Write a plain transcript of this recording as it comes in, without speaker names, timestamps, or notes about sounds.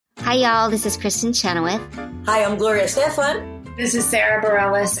Hi, y'all. This is Kristen Chenoweth. Hi, I'm Gloria Estefan. This is Sarah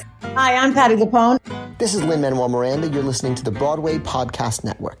Bareilles. Hi, I'm Patti LuPone. This is Lin-Manuel Miranda. You're listening to the Broadway Podcast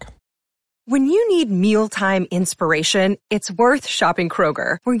Network. When you need mealtime inspiration, it's worth shopping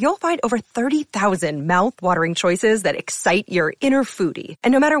Kroger, where you'll find over 30,000 mouth-watering choices that excite your inner foodie.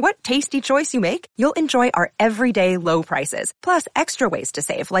 And no matter what tasty choice you make, you'll enjoy our everyday low prices, plus extra ways to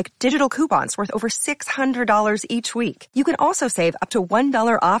save, like digital coupons worth over $600 each week. You can also save up to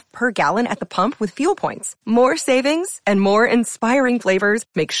 $1 off per gallon at the pump with fuel points. More savings and more inspiring flavors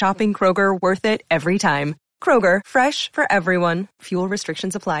make shopping Kroger worth it every time. Kroger, fresh for everyone. Fuel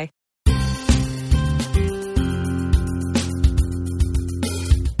restrictions apply.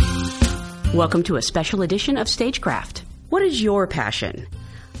 Welcome to a special edition of Stagecraft. What is your passion?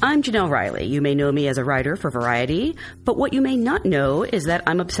 I'm Janelle Riley. You may know me as a writer for Variety, but what you may not know is that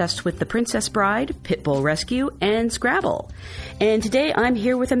I'm obsessed with The Princess Bride, Pitbull Rescue, and Scrabble. And today I'm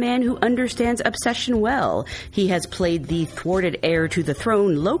here with a man who understands obsession well. He has played the thwarted heir to the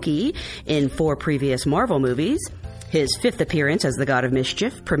throne, Loki, in 4 previous Marvel movies. His 5th appearance as the God of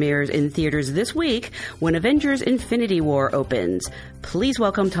Mischief premieres in theaters this week when Avengers Infinity War opens. Please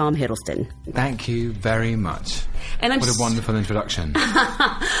welcome Tom Hiddleston. Thank you very much. And what a wonderful introduction.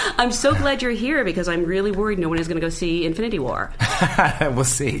 I'm so glad you're here because I'm really worried no one is going to go see Infinity War. We'll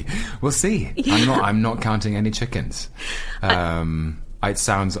see. Yeah. I'm not counting any chickens. It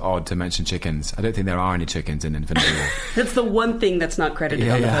sounds odd to mention chickens. I don't think there are any chickens in Infinity War. That's the one thing that's not credited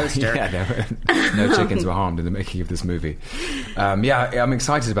on the poster. Yeah, no chickens were harmed in the making of this movie. I'm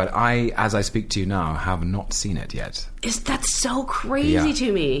excited about it. As I speak to you now, have not seen it yet. Is that so crazy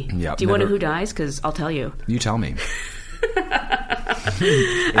to me? Yeah, do you want to know who dies? Because I'll tell you. You tell me.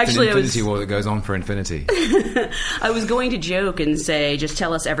 Actually, an Infinity War that goes on for infinity. I was going to joke and say, just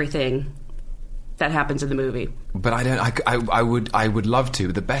tell us everything that happens in the movie. But I don't. I would love to.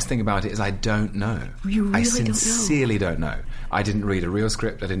 But the best thing about it is I don't know. You really I sincerely don't know. I didn't read a real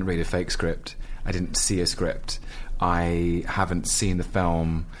script. I didn't read a fake script. I didn't see a script. I haven't seen the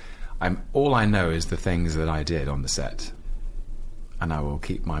film. All I know is the things that I did on the set, and I will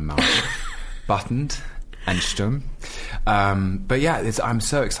keep my mouth buttoned and stumm. But yeah, I'm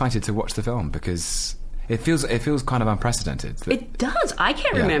so excited to watch the film because it feels kind of unprecedented. It does. I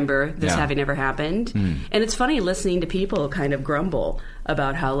can't remember this having ever happened. And it's funny listening to people kind of grumble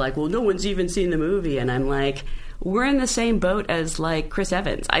about how, like, well, no one's even seen the movie. And I'm like, we're in the same boat as, like, Chris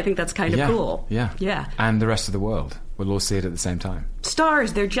Evans. I think that's kind of cool. Yeah. And the rest of the world. We'll all see it at the same time.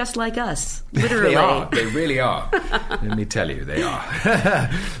 Stars, they're just like us. Literally. They are. They really are. Let me tell you, they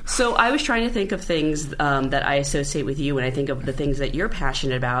are. So I was trying to think of things that I associate with you when I think of the things that you're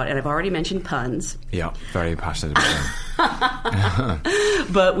passionate about, and I've already mentioned puns. Yeah, very passionate about them.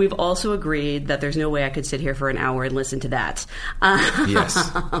 But we've also agreed that there's no way I could sit here for an hour and listen to that.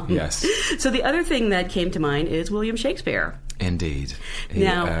 Yes. So the other thing that came to mind is William Shakespeare. Indeed.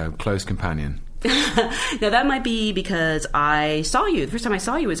 Close companion. Now, that might be because I saw you. The first time I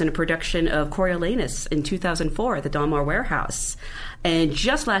saw you was in a production of Coriolanus in 2004 at the Donmar Warehouse. And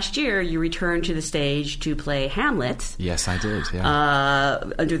just last year, you returned to the stage to play Hamlet. Yes, I did, yeah.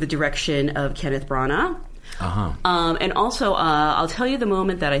 Under the direction of Kenneth Branagh. Uh-huh. And also, I'll tell you the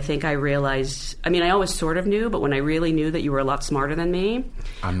moment that I think I realized... I mean, I always sort of knew, but when I really knew that you were a lot smarter than me...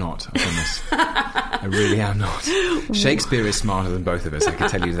 I'm not, I promise. I really am not. Shakespeare is smarter than both of us, I can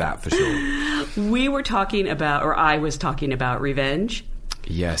tell you that for sure. We were talking about, or I was talking about revenge.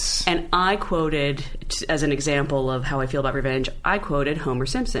 Yes. And I quoted, as an example of how I feel about revenge, I quoted Homer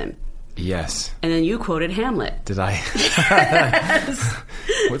Simpson. Yes. And then you quoted Hamlet. Did I? Yes.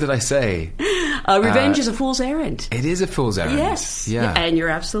 What did I say? Revenge is a fool's errand. It is a fool's errand. Yes. Yeah. And you're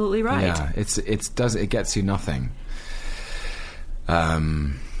absolutely right. Yeah. It gets you nothing.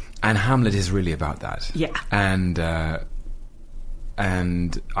 And Hamlet is really about that. Yeah.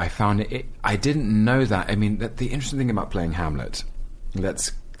 And I found it. I didn't know that. I mean, the interesting thing about playing Hamlet.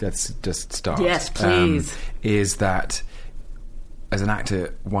 Let's just start. Yes, please. Is that as an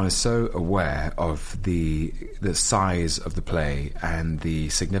actor, one is so aware of the size of the play and the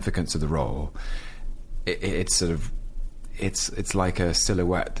significance of the role. It's sort of it's like a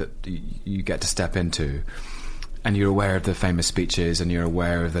silhouette that you get to step into, and you're aware of the famous speeches, and you're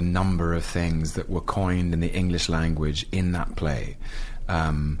aware of the number of things that were coined in the English language in that play,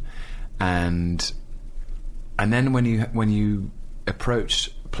 and then when you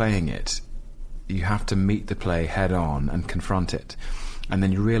approach playing it, you have to meet the play head on and confront it. And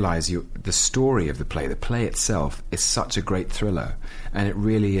then you realise the story of the play itself is such a great thriller. And it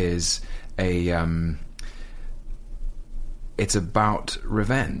really is it's about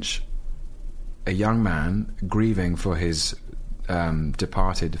revenge. A young man grieving for his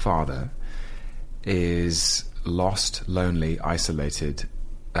departed father is lost, lonely, isolated,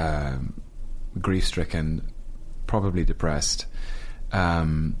 grief-stricken, probably depressed,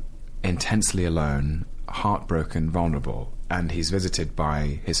 intensely alone, heartbroken, vulnerable, and he's visited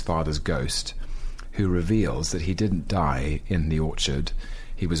by his father's ghost, who reveals that he didn't die in the orchard.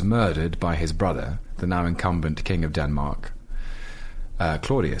 He was murdered by his brother, the now incumbent king of Denmark,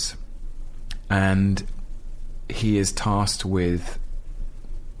 Claudius. And he is tasked with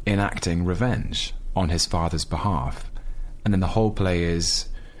enacting revenge on his father's behalf. And then the whole play is,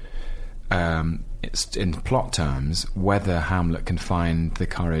 it's in plot terms, whether Hamlet can find the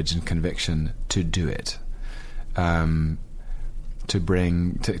courage and conviction to do it, to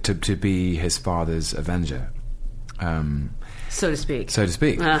be his father's avenger, so to speak.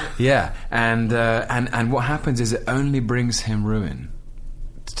 Yeah, and what happens is it only brings him ruin.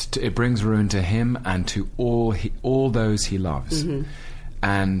 It brings ruin to him and to all those he loves,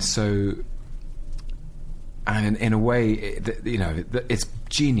 and so. And in a way, it's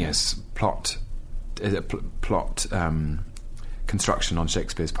genius plot construction on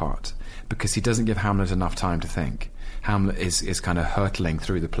Shakespeare's part, because he doesn't give Hamlet enough time to think. Hamlet is kind of hurtling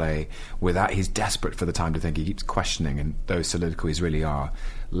through the play without. He's desperate for the time to think. He keeps questioning, and those soliloquies really are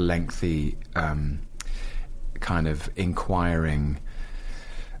lengthy, kind of inquiring,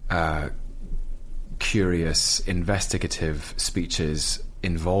 curious, investigative speeches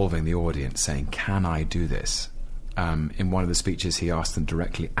involving the audience, saying, "Can I do this?" In one of the speeches, he asked them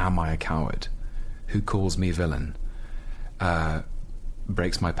directly, "Am I a coward? Who calls me villain?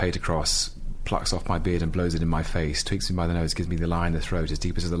 Breaks my pate across, plucks off my beard and blows it in my face, tweaks me by the nose, gives me the lie in the throat, as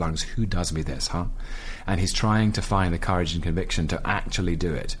deep as the lungs. Who does me this, huh?" And he's trying to find the courage and conviction to actually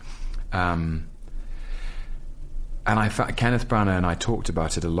do it. And Kenneth Branagh and I talked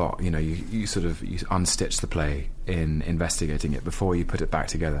about it a lot. You unstitch the play in investigating it before you put it back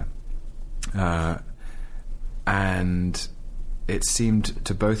together. And it seemed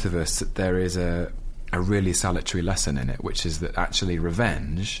to both of us that there is a really salutary lesson in it, which is that actually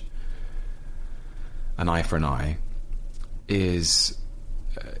revenge, an eye for an eye, is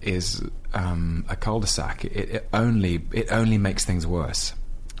a cul-de-sac. It only makes things worse,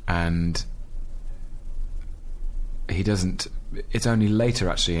 and he doesn't. It's only later,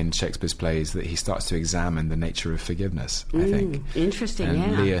 actually, in Shakespeare's plays that he starts to examine the nature of forgiveness, I think. Interesting,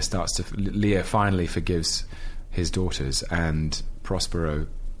 and yeah. Lear finally forgives his daughters, and Prospero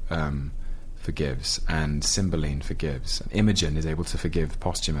forgives, and Cymbeline forgives, and Imogen is able to forgive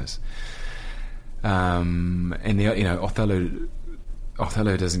Posthumus. In the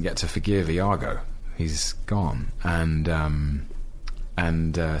Othello doesn't get to forgive Iago; he's gone, and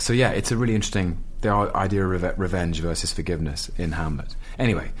so yeah, it's a really interesting. The idea of revenge versus forgiveness in Hamlet.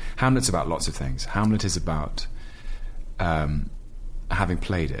 Anyway, Hamlet's about lots of things. Hamlet is about having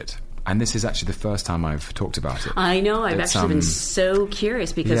played it. And this is actually the first time I've talked about it. I know. I've actually been so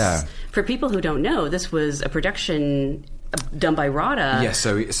curious because for people who don't know, this was a production done by RADA. Yes,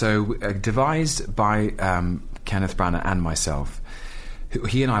 so devised by Kenneth Branagh and myself.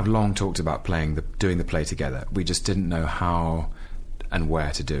 He and I have long talked about doing the play together. We just didn't know how and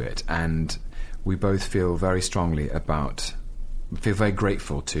where to do it. And we both feel very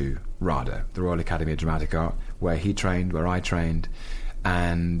grateful to RADA, the Royal Academy of Dramatic Art, where he trained, where I trained,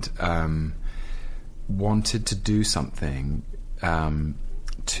 and wanted to do something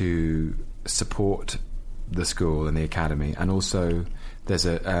to support the school and the academy. And also there's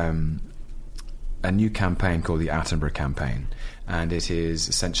a new campaign called the Attenborough Campaign, and it is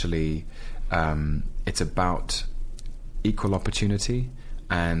essentially it's about equal opportunity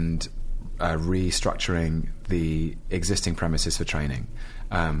and restructuring the existing premises for training.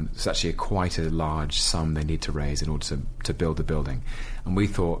 It's actually quite a large sum they need to raise in order to build the building. And we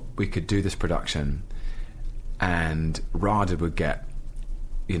thought we could do this production and RADA would get,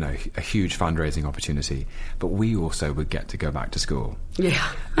 a huge fundraising opportunity, but we also would get to go back to school.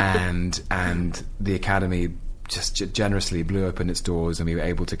 Yeah. and the academy just generously blew open its doors, and we were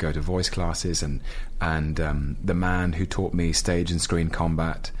able to go to voice classes, and the man who taught me stage and screen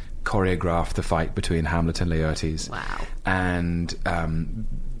combat choreographed the fight between Hamlet and Laertes. Wow. And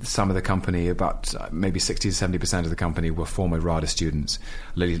some of the company, about maybe 60 to 70% of the company, were former RADA students.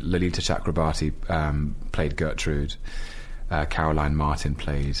 Lalita Chakrabarti played Gertrude. Caroline Martin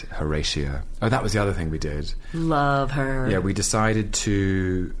played Horatia. Oh, that was the other thing we did. Love her. Yeah, we decided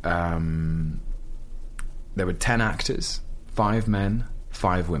to... there were 10 actors, 5 men,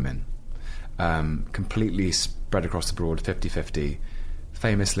 5 women. Completely spread across the board, 50-50.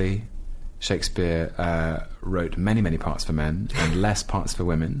 Famously, Shakespeare wrote many, many parts for men and less parts for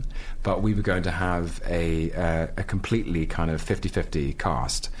women, but we were going to have a completely kind of 50-50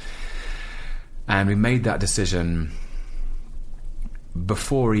 cast. And we made that decision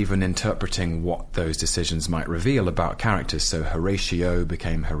before even interpreting what those decisions might reveal about characters. So Horatio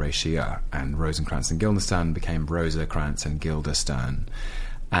became Horatia, and Rosencrantz and Guildenstern became Rosencrantz and Guildenstern.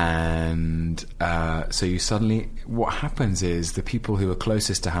 And so you suddenly, what happens is the people who are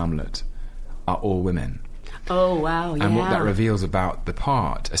closest to Hamlet are all women. Oh, wow, yeah. And what that reveals about the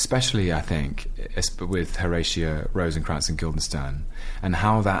part, especially, I think, with Horatio, Rosencrantz and Guildenstern, and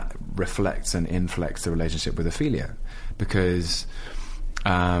how that reflects and inflects the relationship with Ophelia. Because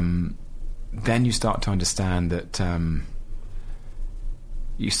then you start to understand that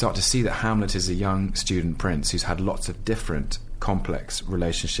you start to see that Hamlet is a young student prince who's had lots of different complex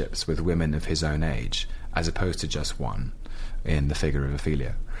relationships with women of his own age, as opposed to just one in the figure of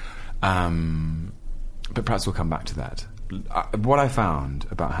Ophelia. But perhaps we'll come back to that. What I found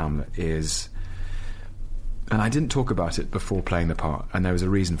about Hamlet is, and I didn't talk about it before playing the part, and there was a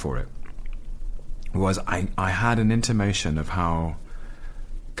reason for it, was I had an intimation of how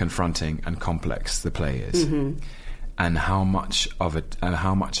confronting and complex the play is, and how much of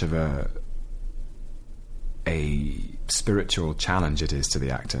a spiritual challenge it is to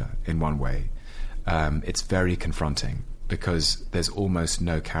the actor in one way. It's very confronting because there's almost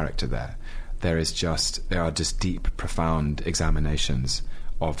no character there. There are just deep, profound examinations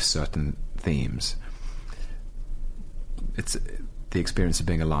of certain themes. It's the experience of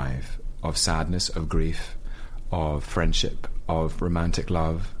being alive, of sadness, of grief, of friendship, of romantic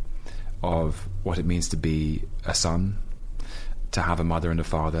love, of what it means to be a son, to have a mother and a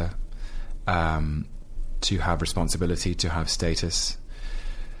father, to have responsibility, to have status.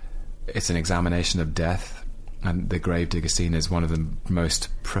 It's an examination of death. And the Gravedigger scene is one of the most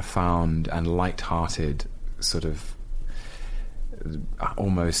profound and light-hearted sort of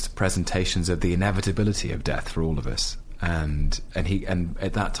almost presentations of the inevitability of death for all of us. And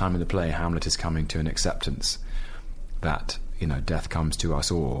at that time in the play, Hamlet is coming to an acceptance that, you know, death comes to us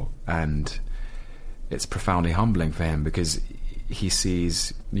all, and it's profoundly humbling for him because he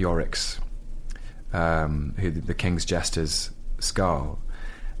sees Yorick's, the king's jester's skull,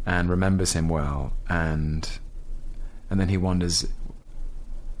 and remembers him well, and then he wonders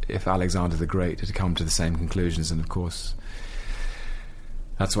if Alexander the Great had come to the same conclusions, and of course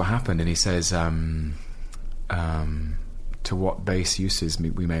that's what happened. And he says, to what base uses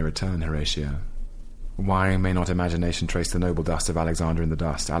we may return, Horatio? Why may not imagination trace the noble dust of Alexander in the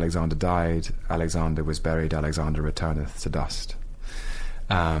dust? Alexander died, Alexander was buried, Alexander returneth to dust.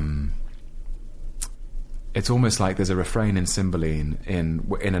 It's almost like there's a refrain in Cymbeline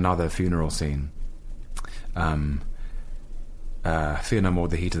in another funeral scene. Fear no more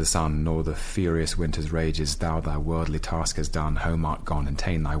the heat of the sun, nor the furious winter's rages. Thou thy worldly task hast done, home art gone, and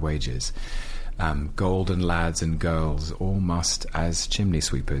ta'en thy wages. Golden lads and girls all must, as chimney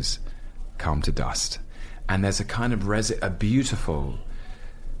sweepers, come to dust. And there's a kind of a beautiful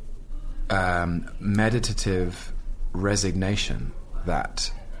meditative resignation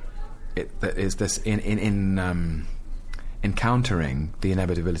that is this in encountering the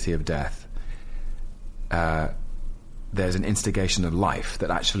inevitability of death. There's an instigation of life,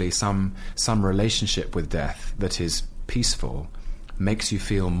 that actually some relationship with death that is peaceful makes you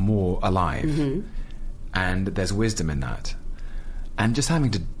feel more alive, and there's wisdom in that. And just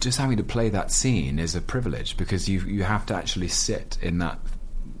having to play that scene is a privilege, because you have to actually sit in that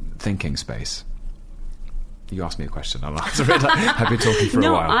thinking space. You asked me a question, I'll answer it. I've been talking for a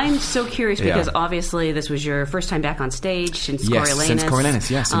while. No, I'm so curious because obviously this was your first time back on stage since Coriolanus. Since Coriolanus,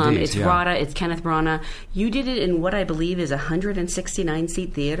 yes, indeed. It's Rada, it's Kenneth Branagh. You did it in what I believe is a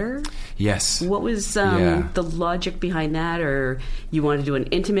 169-seat theater? Yes. What was the logic behind that? Or you wanted to do an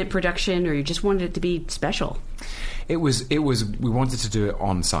intimate production, or you just wanted it to be special? It was. We wanted to do it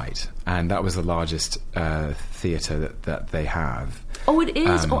on site, and that was the largest theatre that they have. Oh, it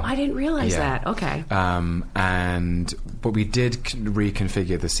is. I didn't realize that. Okay. But we did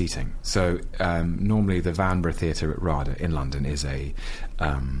reconfigure the seating. So normally the Vanbrugh Theatre at RADA in London is a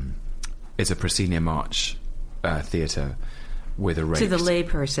proscenium arch theatre with a raised. To the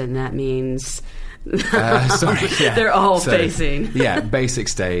layperson, that means. Sorry, yeah. They're all facing. Basic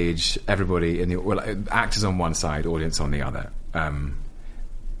stage, everybody actors on one side, audience on the other,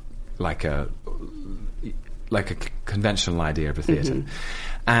 like a conventional idea of a theatre.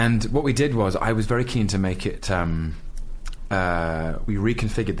 And what we did was, I was very keen to make it. We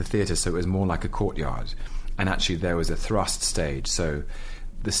reconfigured the theatre so it was more like a courtyard, and actually there was a thrust stage. So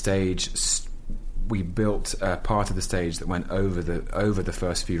the stage we built a part of the stage that went over the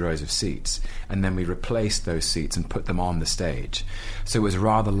first few rows of seats, and then we replaced those seats and put them on the stage. So it was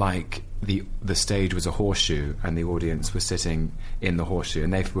rather like the stage was a horseshoe and the audience was sitting in the horseshoe,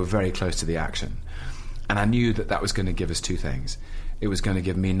 and they were very close to the action. And I knew that was going to give us two things. It was going to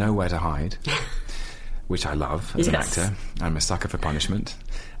give me nowhere to hide, which I love as an actor. I'm a sucker for punishment.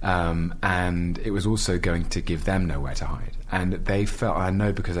 And it was also going to give them nowhere to hide. And they felt, I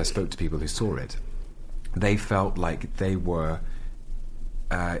know because I spoke to people who saw it, they felt like they were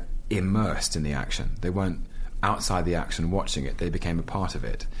immersed in the action. They weren't outside the action watching it. They became a part of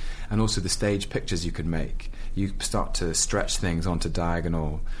it. And also the stage pictures you could make. You start to stretch things onto the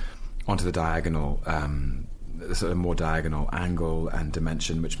diagonal, sort of more diagonal angle and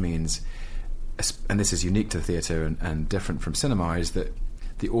dimension, which means, and this is unique to the theatre and different from cinema, is that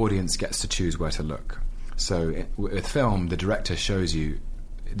the audience gets to choose where to look. So with film, the director shows you,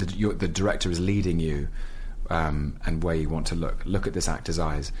 the director is leading you and where you want to look. Look at this actor's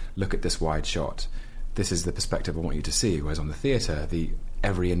eyes. Look at this wide shot. This is the perspective I want you to see. Whereas on the theatre,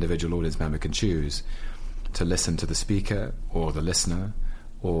 every individual audience member can choose to listen to the speaker or the listener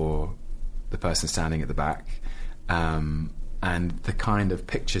or the person standing at the back. And the kind of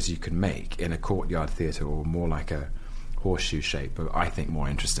pictures you can make in a courtyard theatre, or more like a horseshoe shape, are, I think, more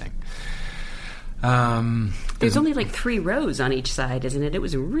interesting. There's only like 3 rows on each side, isn't it? It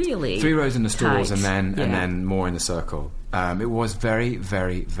was really 3 rows in the stalls, tight. and then more in the circle. It was very,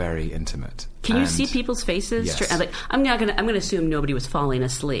 very, very intimate. Can you see people's faces? Yes. Like, I'm going to assume nobody was falling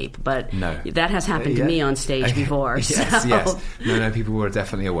asleep, but no. That has happened to me on stage before. Yes, so. yes. No, people were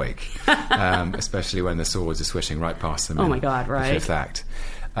definitely awake, especially when the swords are swishing right past them. Oh my God! Right. The fifth act.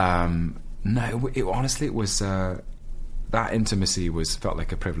 Honestly, it was that intimacy felt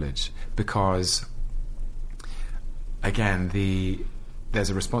like a privilege because, again, there's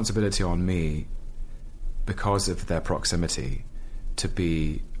a responsibility on me because of their proximity to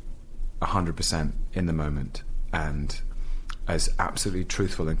be 100% in the moment and as absolutely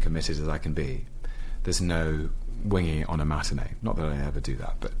truthful and committed as I can be. There's no winging it on a matinee. Not that I ever do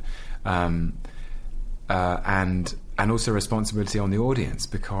that, but and also responsibility on the audience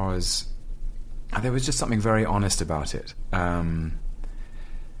because there was just something very honest about it. I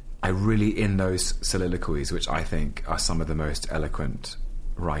really, in those soliloquies, which I think are some of the most eloquent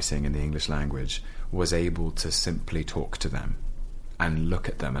writing in the English language, was able to simply talk to them and look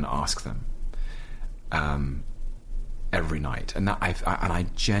at them and ask them every night. And I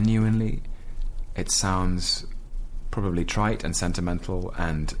genuinely, it sounds probably trite and sentimental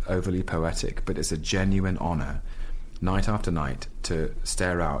and overly poetic, but it's a genuine honour, night after night, to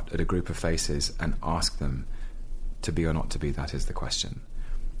stare out at a group of faces and ask them to be or not to be. That is the question.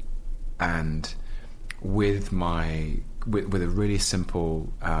 And with a really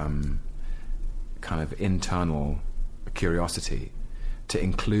simple kind of internal curiosity, to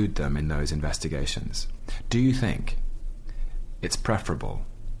include them in those investigations. Do you think it's preferable,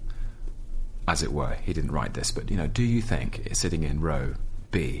 as it were, he didn't write this, but do you think, sitting in row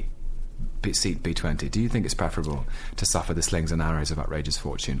B, seat B20, do you think it's preferable to suffer the slings and arrows of outrageous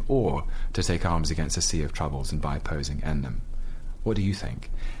fortune, or to take arms against a sea of troubles and by opposing end them? What do you think?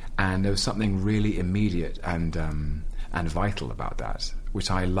 And there was something really immediate and vital about that,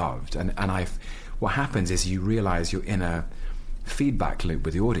 which I loved. And what happens is you realise you're in a feedback loop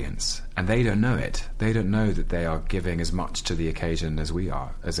with the audience, and they don't know it. They don't know that they are giving as much to the occasion as we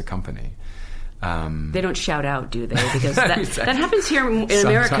are as a company. They don't shout out, do they? Because that happens here in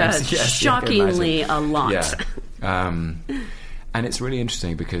America, yes, shockingly a lot. Yeah. And it's really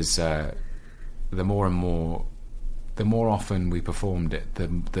interesting because the more often we performed it,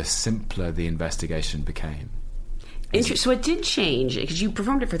 the simpler the investigation became. So it did change, because you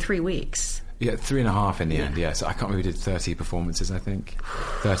performed it for 3 weeks. Yeah, 3.5 in the end, yes. I can't remember, we did 30 performances, I think.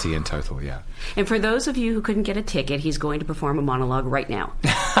 30 in total, yeah. And for those of you who couldn't get a ticket, he's going to perform a monologue right now.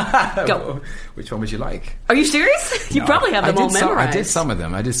 Go. Which one would you like? Are you serious? You probably have them all memorized. I did some of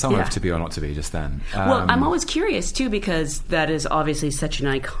them. I did some of To Be or Not to Be just then. Well, I'm always curious, too, because that is obviously such an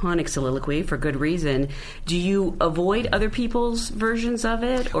iconic soliloquy for good reason. Do you avoid other people's versions of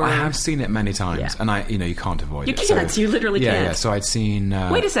it? Or? I have seen it many times, and you can't avoid it. You can't. So, you literally can't. Yeah, so I'd seen...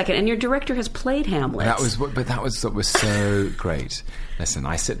 Wait a second, and your director has played Hamlet. That was what was so great. Listen,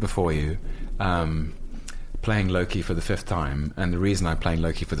 I sit before you, playing Loki for the 5th time, and the reason I played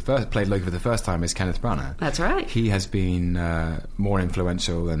Loki for the first time is Kenneth Branagh. That's right. He has been more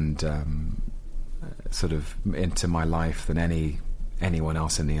influential and sort of into my life than anyone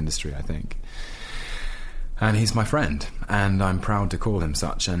else in the industry, I think. And he's my friend, and I'm proud to call him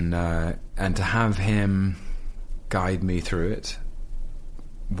such, and to have him guide me through it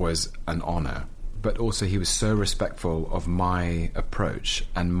was an honour, but also he was so respectful of my approach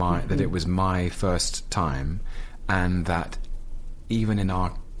and that it was my first time, and that even in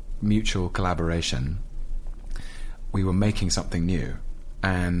our mutual collaboration, we were making something new,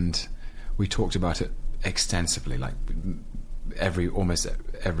 and we talked about it extensively, like almost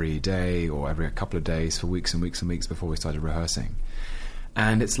every day or every couple of days for weeks and weeks and weeks before we started rehearsing.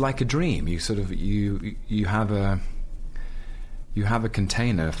 And it's like a dream. You sort of you have a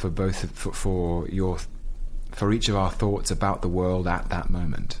container for both for each of our thoughts about the world at that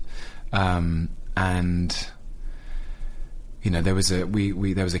moment, and there was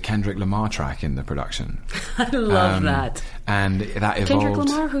a Kendrick Lamar track in the production. I love that. And that evolved. Kendrick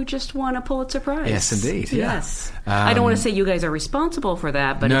Lamar, who just won a Pulitzer Prize. Yes, indeed. Yeah. Yes. I don't want to say you guys are responsible for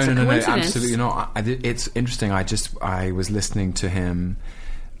that, but it's a coincidence. No, absolutely not. It's interesting. I was listening to him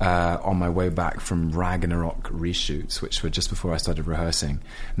on my way back from Ragnarok reshoots, which were just before I started rehearsing.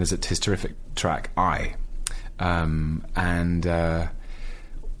 And there's his terrific track, I.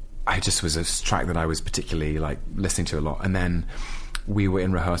 I just was a track that I was particularly listening to a lot. And then we were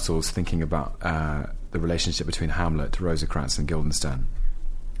in rehearsals thinking about the relationship between Hamlet, Rosencrantz, and Guildenstern.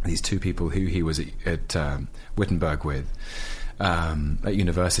 These two people who he was at Wittenberg with at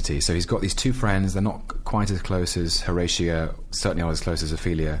university. So he's got these two friends. They're not quite as close as Horatio, certainly not as close as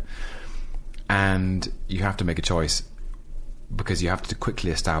Ophelia. And you have to make a choice, because you have to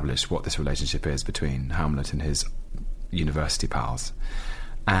quickly establish what this relationship is between Hamlet and his university pals.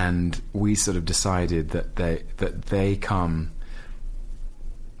 And we sort of decided that they come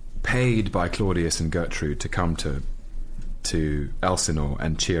paid by Claudius and Gertrude to come to Elsinore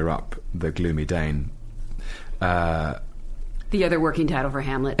and cheer up the gloomy Dane. The other working title for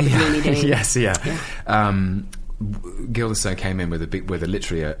Hamlet, the gloomy Dane. Yes, yeah. Guildenstern came in with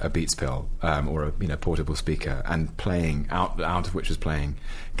literally a Beats pill or a portable speaker, and playing out of which was playing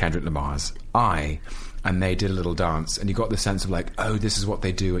Kendrick Lamar's I. And they did a little dance, and you got the sense of oh, this is what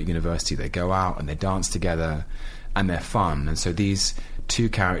they do at university. They go out and they dance together, and they're fun. And so these two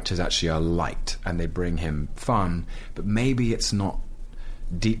characters actually are liked, and they bring him fun. But maybe it's not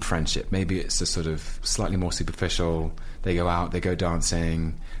deep friendship. Maybe it's a sort of slightly more superficial. They go out, they go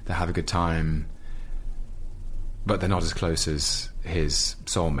dancing, they have a good time, but they're not as close as his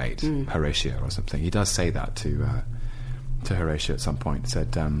soulmate, Horatio, or something. He does say that to Horatio at some point. He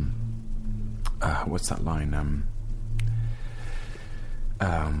said, what's that line?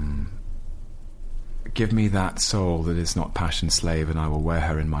 Give me that soul that is not passion's slave, and I will wear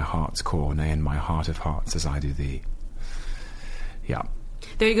her in my heart's core, nay, in my heart of hearts, as I do thee. Yeah.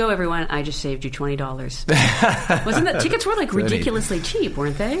 There you go, everyone. I just saved you $20. Wasn't that tickets were ridiculously cheap,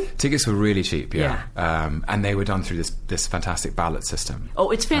 weren't they? Tickets were really cheap, yeah. And they were done through this fantastic ballot system.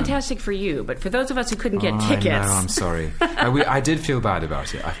 Oh, it's fantastic for you, but for those of us who couldn't get tickets, no, I'm sorry. I did feel bad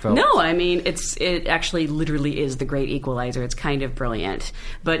about it. I felt it actually literally is the great equalizer. It's kind of brilliant.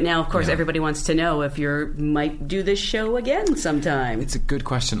 But now, of course, everybody wants to know if you might do this show again sometime. It's a good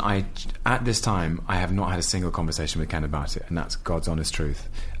question. At this time, I have not had a single conversation with Ken about it, and that's God's honest truth.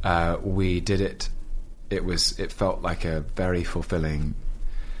 We did it. It felt like a very fulfilling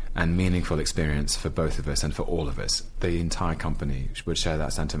and meaningful experience for both of us and for all of us. The entire company would share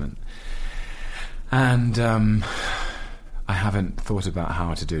that sentiment. And I haven't thought about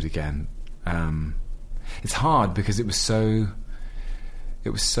how to do it again. It's hard because it was so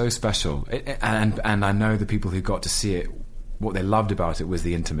special. And I know the people who got to see it, what they loved about it was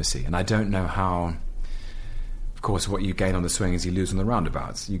the intimacy. And I don't know how... Of course, what you gain on the swing is you lose on the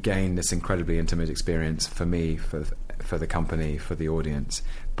roundabouts. You gain this incredibly intimate experience for me, for the company, for the audience.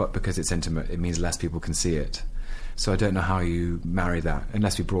 But because it's intimate, it means less people can see it. So I don't know how you marry that,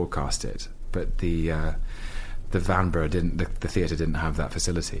 unless we broadcast it. But the Vanbrugh didn't, the theatre didn't have that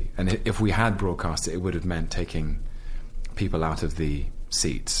facility. And if we had broadcast it, it would have meant taking people out of the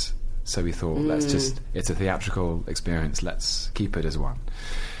seats. So we thought, it's a theatrical experience, let's keep it as one.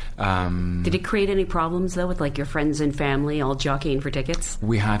 Did it create any problems, though, with your friends and family all jockeying for tickets?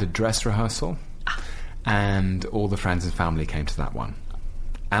 We had a dress rehearsal, and all the friends and family came to that one.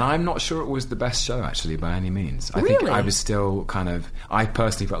 And I'm not sure it was the best show, actually, by any means. I think I was still I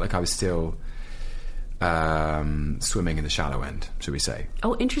personally felt like I was still swimming in the shallow end, should we say.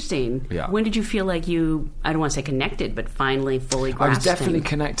 Oh, interesting. Yeah. When did you feel like you, I don't want to say connected, but finally fully grasped I was definitely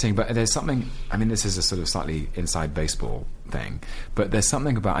connecting, but there's something, this is a sort of slightly inside baseball thing, but there's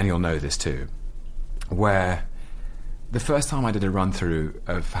something about, and you'll know this too, where the first time I did a run-through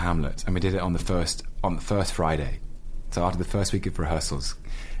of Hamlet, and we did it on the first Friday, so after the first week of rehearsals,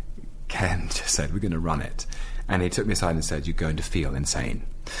 Ken just said, we're going to run it. And he took me aside and said, you're going to feel insane.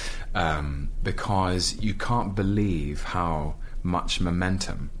 Because you can't believe how much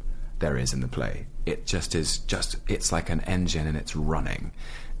momentum there is in the play. It just is it's like an engine and it's running,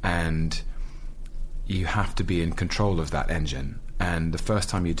 and you have to be in control of that engine. And the first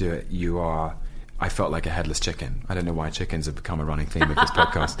time you do it, I felt like a headless chicken. I don't know why chickens have become a running theme of this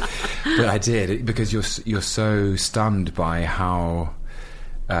podcast, but I did, because you're so stunned by how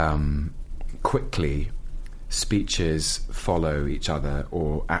quickly speeches follow each other,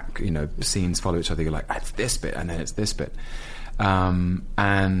 or scenes follow each other. You're like, it's this bit, and then it's this bit,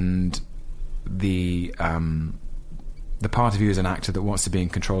 and the part of you as an actor that wants to be in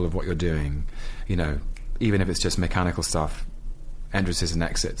control of what you're doing, even if it's just mechanical stuff, entrances and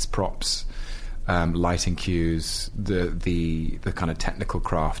exits, props, lighting cues, the kind of technical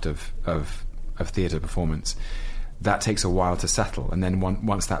craft of theatre performance, that takes a while to settle. And then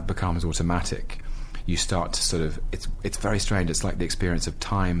once that becomes automatic, you start to sort of, it's very strange. It's like the experience of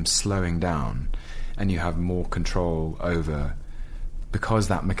time slowing down, and you have more control over, because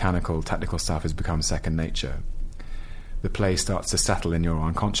that mechanical, technical stuff has become second nature. The play starts to settle in your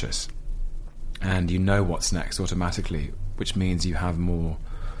unconscious, and you know what's next automatically, which means you have more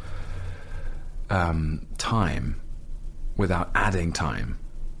time, without adding time,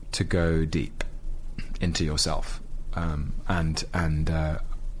 to go deep into yourself, and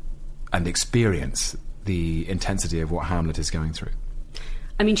experience the intensity of what Hamlet is going through.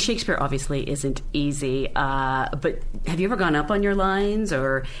 I mean, Shakespeare obviously isn't easy, but have you ever gone up on your lines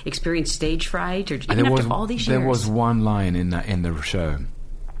or experienced stage fright, or even after all these years? There was one line in the show.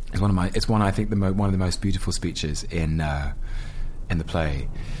 It's one I think one of the most beautiful speeches in the play,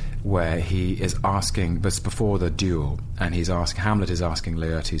 where he is asking, but it's before the duel, and Hamlet is asking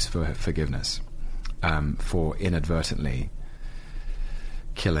Laertes for forgiveness for inadvertently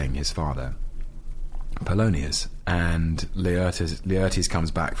killing his father, Polonius. And Laertes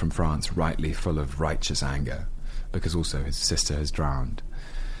comes back from France rightly full of righteous anger, because also his sister has drowned.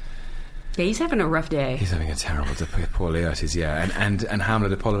 Yeah, he's having a rough day. He's having a terrible day, poor Laertes, yeah. And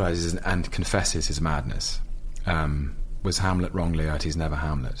Hamlet apologizes and confesses his madness. Was Hamlet wrong, Laertes? Never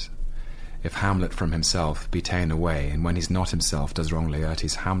Hamlet. If Hamlet from himself be ta'en away, and when he's not himself does wrong,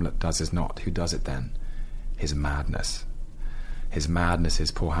 Laertes, Hamlet does his not. Who does it then? His madness. His madness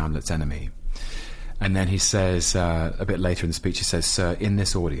is poor Hamlet's enemy. And then he says, a bit later in the speech, he says, "Sir, in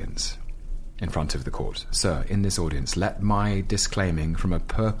this audience," in front of the court, "Sir, in this audience, let my disclaiming from a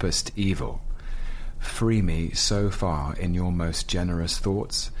purposed evil free me so far in your most generous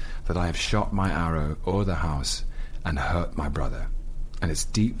thoughts that I have shot my arrow o'er the house and hurt my brother." And it's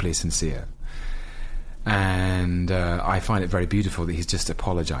deeply sincere. And I find it very beautiful that he's just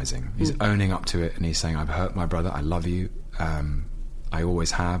apologizing. He's owning up to it, and he's saying, "I've hurt my brother, I love you, I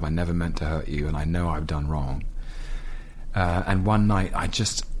always have, I never meant to hurt you, and I know I've done wrong." And one night,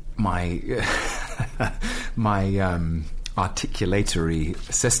 my articulatory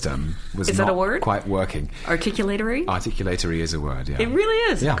system was not quite working. Articulatory? Articulatory is a word, yeah. It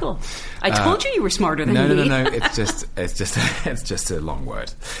really is. Yeah. Cool. I told you were smarter than me. No. It's just a long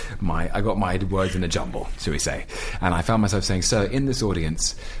word. I got my words in a jumble, shall we say. And I found myself saying, "Sir, in this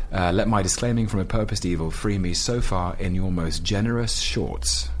audience, let my disclaiming from a purposed evil free me so far in your most generous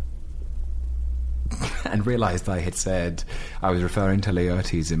shorts." And realised I had said I was referring to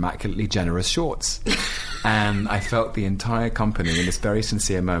Laertes' immaculately generous shorts. And I felt the entire company in this very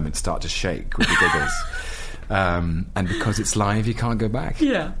sincere moment start to shake with the giggles. And because it's live, you can't go back.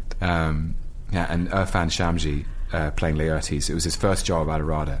 Yeah. And Irfan Shamji playing Laertes, it was his first job out of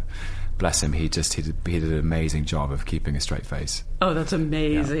RADA. Bless him, he did an amazing job of keeping a straight face. Oh, that's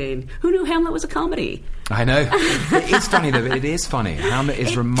amazing. Yeah. Who knew Hamlet was a comedy? I know. It is funny, though. It is funny. Hamlet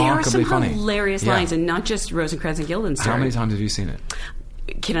is remarkably funny. There are some hilarious lines, and not just Rosencrantz and Guildenstern. How many times have you seen it?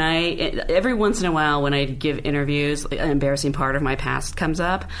 Can I, every once in a while when I give interviews, an embarrassing part of my past comes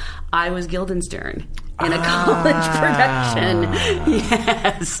up. I was Guildenstern in a college production.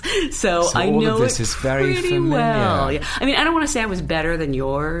 Yes. So I know all of this is very familiar. Well. Yeah. I mean, I don't want to say I was better than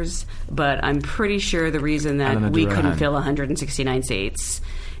yours, but I'm pretty sure the reason that we couldn't fill 169 seats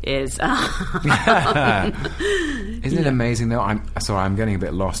is... Isn't it amazing, though? I'm getting a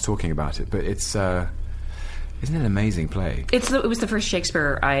bit lost talking about it, but it's... Isn't it an amazing play? It was the first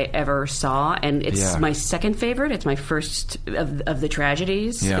Shakespeare I ever saw, and it's my second favorite. It's my first of the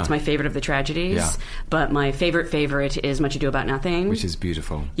tragedies. Yeah. It's my favorite of the tragedies. Yeah. But my favorite is Much Ado About Nothing. Which is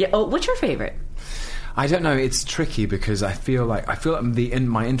beautiful. Yeah. Oh, what's your favorite? I don't know. It's tricky because I feel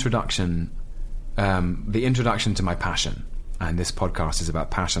my introduction, the introduction to my passion, and this podcast is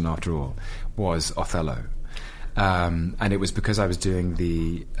about passion after all, was Othello. And it was because I was doing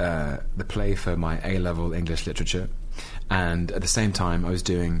the play for my A-level English literature, and at the same time I was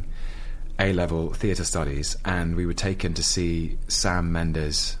doing A-level theatre studies, and we were taken to see Sam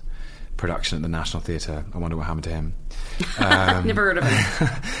Mendes production at the National Theatre. I wonder what happened to him. Never heard of him.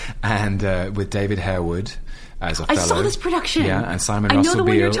 And with David Harewood as Othello. I saw this production. Yeah, and Simon I know Russell the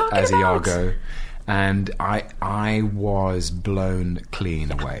one you're Beale talking as about. Iago. And I was blown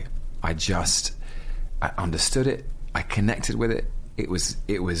clean away. I understood it. I connected with it. It was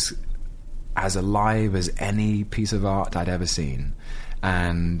as alive as any piece of art I'd ever seen.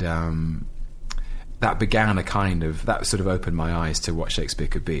 And that began that sort of opened my eyes to what Shakespeare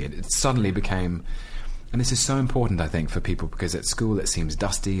could be. It suddenly became, and this is so important, I think, for people, because at school it seems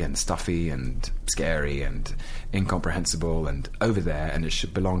dusty and stuffy and scary and incomprehensible and over there, and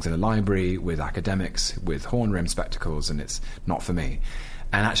it belongs in a library with academics with horn-rimmed spectacles, and it's not for me.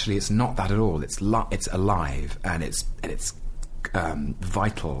 And actually, it's not that at all. It's alive, and it's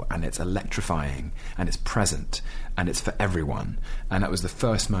vital, and it's electrifying, and it's present, and it's for everyone. And that was the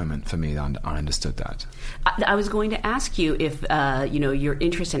first moment for me that I understood that. I was going to ask you if your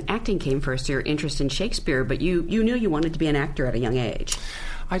interest in acting came first, or your interest in Shakespeare, but you knew you wanted to be an actor at a young age.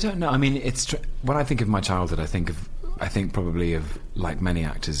 I don't know. I mean, when I think of my childhood, I think probably of, like many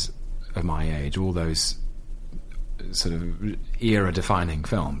actors of my age, all those sort of era-defining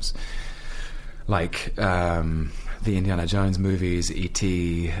films, like the Indiana Jones movies,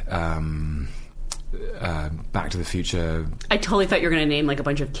 E.T., Back to the Future. I totally thought you were going to name like a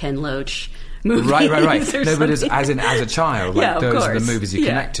bunch of Ken Loach movies. Right. No, but as a child, like, yeah, those are the course. movies you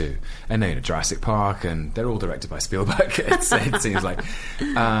connect to. And then Jurassic Park, and they're all directed by Spielberg, it seems like.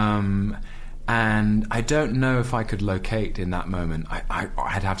 And I don't know if I could locate in that moment.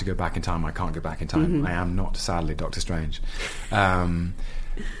 I'd have to go back in time. I can't go back in time. Mm-hmm. I am not, sadly, Doctor Strange.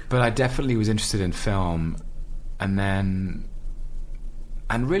 But I definitely was interested in film. And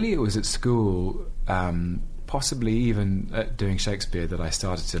really it was at school, possibly even at doing Shakespeare, that I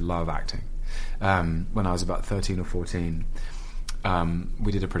started to love acting. When I was about 13 or 14,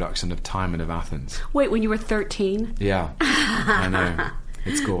 we did a production of Timon of Athens. Wait, when you were 13? Yeah, I know.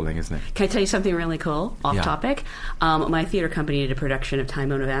 It's galling, isn't it? Can I tell you something really cool, off topic? My theater company did a production of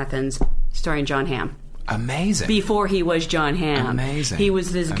Timon of Athens starring John Hamm. Amazing. Before he was John Hamm. Amazing. He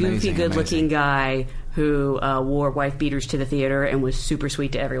was this goofy, good-looking guy who wore wife beaters to the theater and was super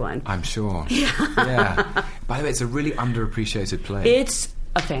sweet to everyone. I'm sure. Yeah. By the way, it's a really underappreciated play. It's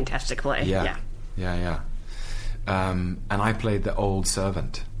a fantastic play. Yeah. And I played the old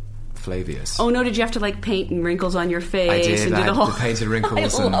servant, Flavius. Oh no! Did you have to like paint wrinkles on your face? I did. And I do had the whole the painted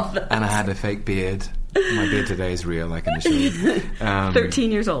wrinkles, I love that. and I had a fake beard. My beard today is real, I can assure you.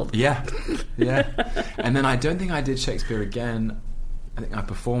 13 years old. Yeah. And then I don't think I did Shakespeare again. I think I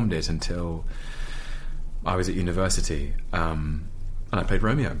performed it until I was at university, and I played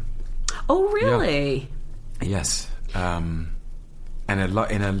Romeo. Oh, really? Yeah. Yes. And I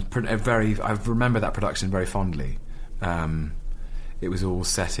remember that production very fondly. It was all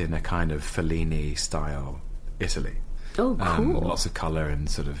set in a kind of Fellini style Italy. Oh, cool. Lots of colour and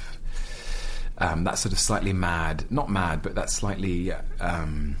sort of that sort of slightly not mad, but that slightly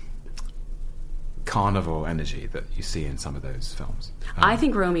carnival energy that you see in some of those films. I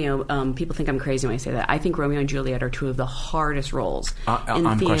think Romeo, people think I'm crazy when I say that. I think Romeo and Juliet are two of the hardest roles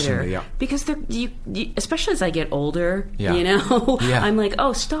in theater. Yeah. Because they're, you, especially as I get older, I'm like,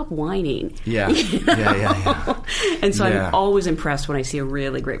 oh, stop whining. Yeah. And so I'm always impressed when I see a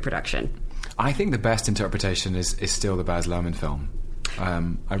really great production. I think the best interpretation is still the Baz Luhrmann film.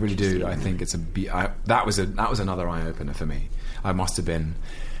 I really do. I think it's that was another eye opener for me. I must have been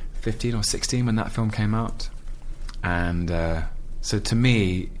 15 or 16 when that film came out, and so to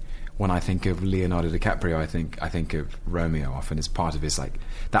me, when I think of Leonardo DiCaprio, I think of Romeo often as part of his, like,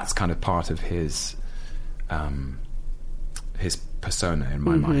 that's kind of part of his persona in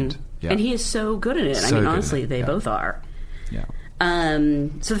my mind. Yeah. And he is so good in it. So I mean, honestly, they both are. Yeah.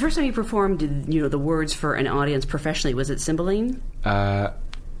 So the first time you performed, the words for an audience professionally, was it Cymbeline?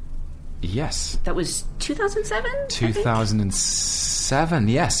 Yes. That was 2007? 2007,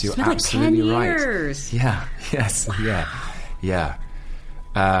 yes, you're Like absolutely 10 right. years. Yeah, yes, yeah.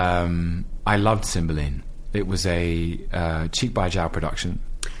 I loved Cymbeline. It was a Cheek by Jowl production.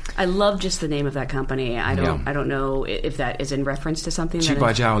 I love just the name of that company. I don't know if that is in reference to something. Cheek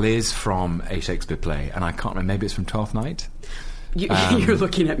by Jowl is from a Shakespeare play, and I can't remember, maybe it's from Twelfth Night. You're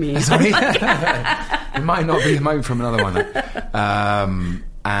looking at me. Sorry. It might not be. It might be from another one.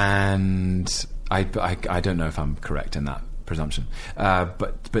 And I don't know if I'm correct in that presumption.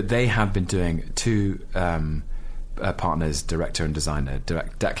 But they have been doing two partners, director and designer,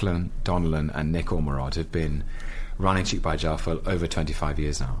 Declan Donnellan and Nick Ormerod, have been running Cheek by Jowl for over 25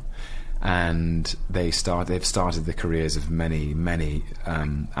 years now. And they've started the careers of many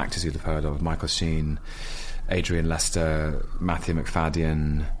actors you'd have heard of: Michael Sheen, Adrian Lester, Matthew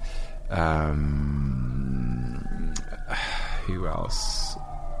McFadden, Who else?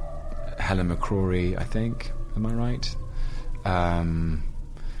 Helen McCrory, I think. Am I right?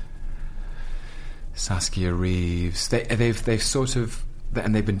 Saskia Reeves. They've sort of,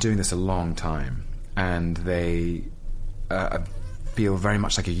 and they've been doing this a long time, and they feel very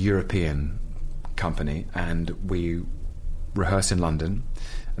much like a European company. And we rehearsed in London.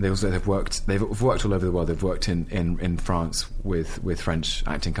 And they've worked all over the world. They've worked in France with French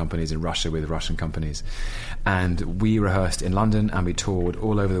acting companies, in Russia with Russian companies, and we rehearsed in London and we toured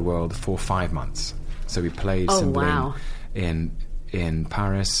all over the world for 5 months. So we played Cymbeline in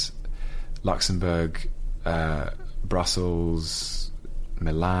Paris, Luxembourg, Brussels,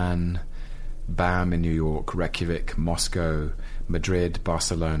 Milan, BAM in New York, Reykjavik, Moscow, Madrid,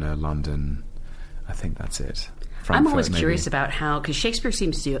 Barcelona, London. I think that's it. I'm always curious about how, because Shakespeare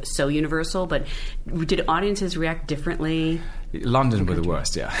seems so universal, but did audiences react differently? London were the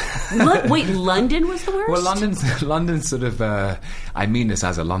worst, yeah. Wait, London was the worst? Well, London's sort of. I mean this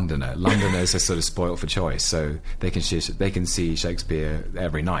as a Londoner. Londoners are sort of spoilt for choice, so they can see Shakespeare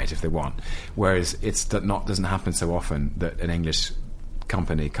every night if they want. Whereas doesn't happen so often that an English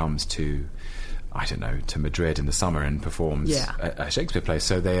company comes to, I don't know, to Madrid in the summer and performs a Shakespeare play.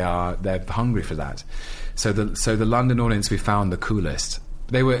 So they're hungry for that. So the London audience we found the coolest.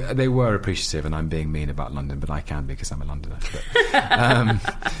 They were appreciative, and I'm being mean about London, but I can because I'm a Londoner.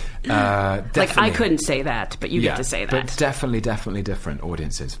 But, like I couldn't say that, but you get to say that. But definitely different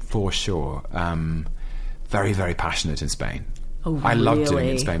audiences for sure. Very, very passionate in Spain. Oh, really? I loved doing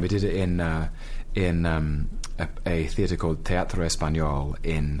it in Spain. We did it in a theatre called Teatro Español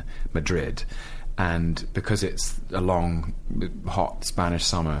in Madrid. And because it's a long, hot Spanish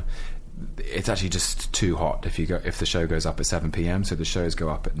summer, it's actually just too hot if the show goes up at 7 p.m. So the shows go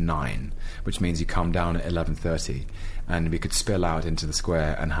up at 9, which means you come down at 11:30, and we could spill out into the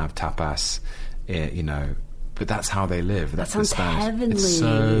square and have tapas, But that's how they live. That sounds heavenly. It's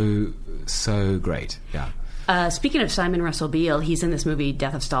so great. Yeah. Speaking of Simon Russell Beale, he's in this movie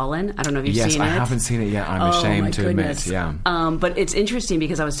Death of Stalin. I don't know if you've seen it. Yes, I haven't seen it yet. I'm ashamed to admit. Yeah. But it's interesting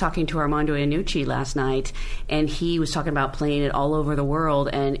because I was talking to Armando Iannucci last night, and he was talking about playing it all over the world,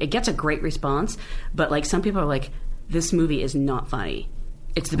 and it gets a great response. But like some people are like, "This movie is not funny.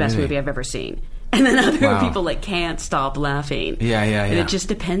 It's the best movie I've ever seen." And then other people can't stop laughing. Yeah. And it just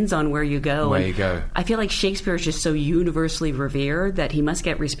depends on where you go. I feel like Shakespeare is just so universally revered that he must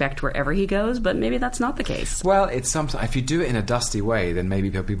get respect wherever he goes, but maybe that's not the case. Well, it's sometimes if you do it in a dusty way, then maybe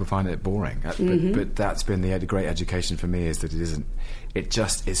people find it boring. But that's been the great education for me, is that it isn't. It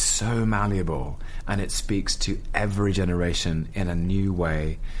just is so malleable, and it speaks to every generation in a new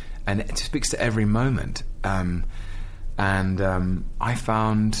way, and it speaks to every moment. I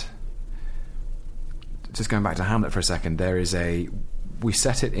found. Just going back to Hamlet for a second, we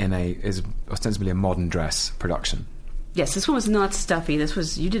set it is ostensibly a modern dress production. Yes, this one was not stuffy.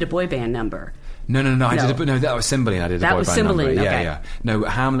 You did a boy band number. No, that was Cymbeline. I did a boy band number. That was Cymbeline, okay. Yeah. No,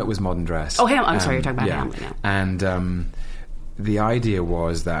 Hamlet was modern dress. Oh, I'm sorry, you're talking about Hamlet now. And the idea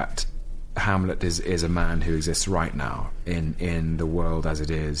was that Hamlet is a man who exists right now in the world as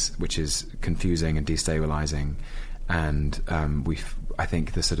it is, which is confusing and destabilizing, and I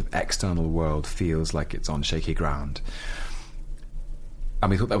think the sort of external world feels like it's on shaky ground. And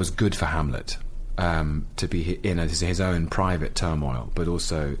we thought that was good for Hamlet, to be in his own private turmoil, but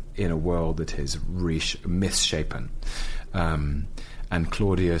also in a world that is misshapen. And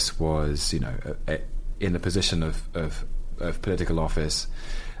Claudius was, in a position of political office,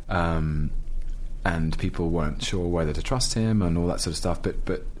 and people weren't sure whether to trust him and all that sort of stuff.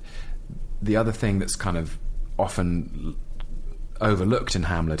 But the other thing that's kind of often overlooked in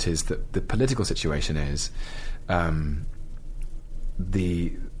Hamlet is that the political situation is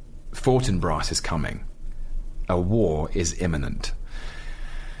the Fortinbras is coming. A war is imminent.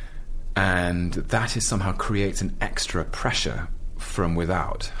 And that somehow creates an extra pressure from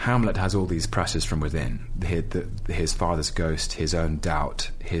without. Hamlet has all these pressures from within. His father's ghost, his own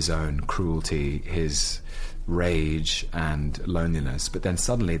doubt, his own cruelty, his rage and loneliness, but then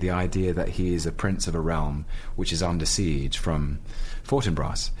suddenly the idea that he is a prince of a realm which is under siege from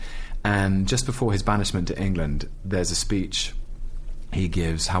Fortinbras. And just before his banishment to England, there's a speech he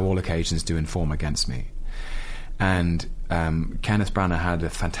gives, "How all occasions do inform against me." And Kenneth Branagh had a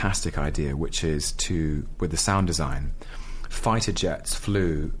fantastic idea, which is with the sound design, fighter jets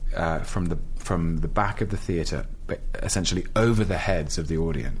flew from the back of the theatre, essentially over the heads of the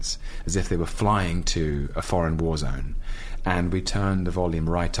audience, as if they were flying to a foreign war zone. And we turned the volume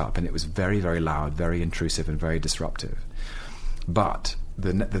right up, and it was very, very loud, very intrusive, and very disruptive. But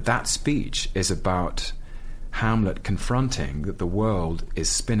that speech is about Hamlet confronting that the world is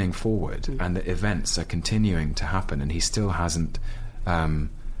spinning forward and that events are continuing to happen, and he still hasn't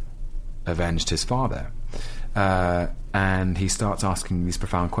avenged his father. And he starts asking these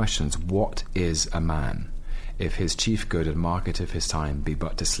profound questions. What is a man, if his chief good and market of his time be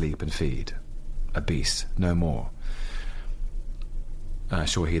but to sleep and feed? A beast, no more.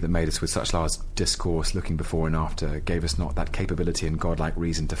 Sure he that made us with such large discourse, looking before and after, gave us not that capability and godlike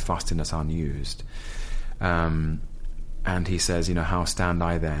reason to fast in us unused. And he says, how stand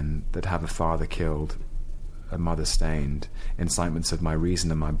I then, that have a father killed, a mother stained, incitements of my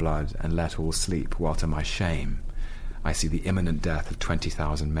reason and my blood, and let all sleep, while to my shame I see the imminent death of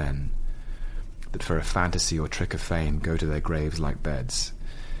 20,000 men, that for a fantasy or trick of fame go to their graves like beds.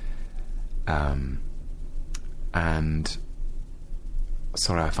 And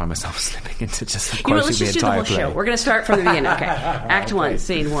sorry, I find myself slipping into just quoting let's the just do the entire whole play. show. We're going to start from the beginning. Okay. Act 1,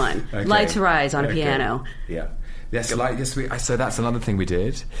 Scene 1. Okay. Lights rise on a piano. Yeah. Yes, so that's another thing we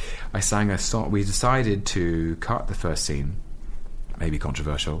did. I sang a song. We decided to cut the first scene, maybe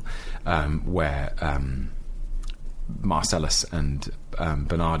controversial, where Marcellus and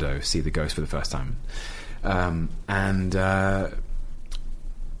Bernardo see the ghost for the first time. And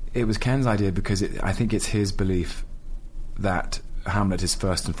it was Ken's idea because I think it's his belief that Hamlet is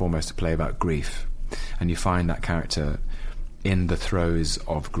first and foremost a play about grief, and you find that character in the throes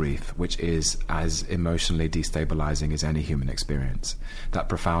of grief, which is as emotionally destabilizing as any human experience. That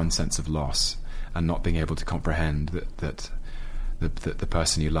profound sense of loss and not being able to comprehend that the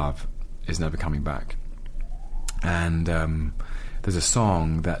person you love is never coming back. And there's a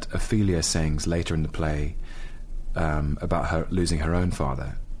song that Ophelia sings later in the play about her losing her own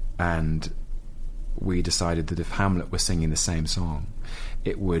father, and we decided that if Hamlet was singing the same song,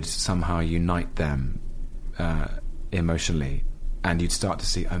 it would somehow unite them emotionally, and you'd start to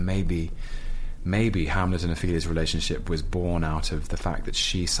see, maybe Hamlet and Ophelia's relationship was born out of the fact that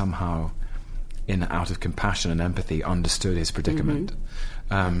she somehow, out of compassion and empathy, understood his predicament.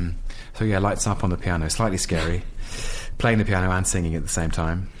 So yeah, lights up on the piano, slightly scary, playing the piano and singing at the same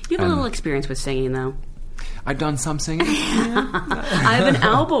time. You have a little experience with singing, though. I've done some singing. I have an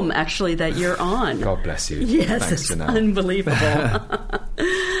album, actually, that you're on. God bless you. Yes, Thanks, it's Janelle. Unbelievable.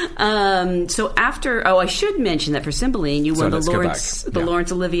 So after... I should mention that for Cymbeline, you won the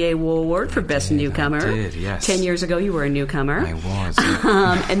Laurence Olivier Award for Best Newcomer. I did, yes. 10 years ago, you were a newcomer. I was.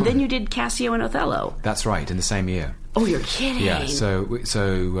 And then you did Cassio and Othello. That's right, in the same year. Oh, you're kidding. Yeah, so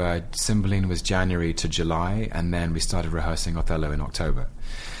Cymbeline was January to July, and then we started rehearsing Othello in October.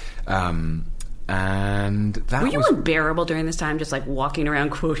 And that were you unbearable during this time, just like walking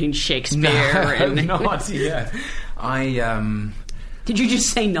around quoting Shakespeare? No, not yet. Did you just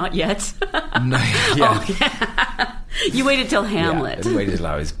say not yet? No, yeah. Oh, yeah. You waited till Hamlet. Yeah, waited till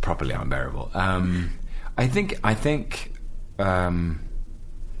I was properly unbearable. I think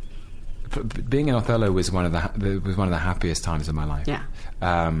being in Othello was one of the happiest times of my life. Yeah.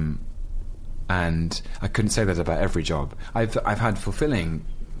 And I couldn't say that about every job. I've had fulfilling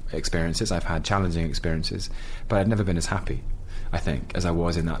experiences, I've had challenging experiences, but I've never been as happy, I think, as I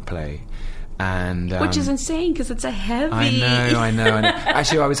was in that play. And which is insane because it's a heavy. I know. And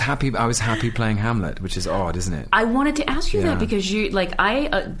actually, I was happy playing Hamlet, which is odd, isn't it? I wanted to ask you that because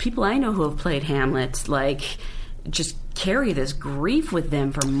people I know who have played Hamlet just carry this grief with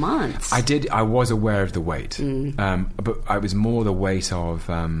them for months. I was aware of the weight, but I was more the weight of.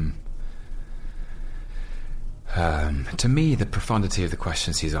 To me, the profundity of the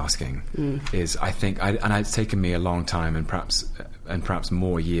questions he's asking is, I think, and it's taken me a long time and perhaps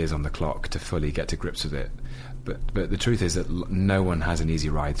more years on the clock to fully get to grips with it. But the truth is that no one has an easy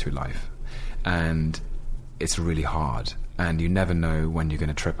ride through life, and it's really hard, and you never know when you're going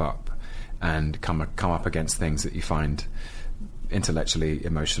to trip up and come up against things that you find intellectually,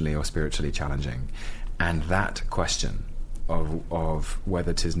 emotionally, or spiritually challenging. And that question of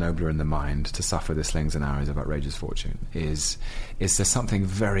whether 'tis nobler in the mind to suffer the slings and arrows of outrageous fortune is there something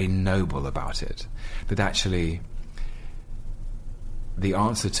very noble about it, that actually the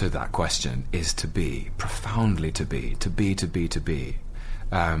answer to that question is to be, profoundly to be.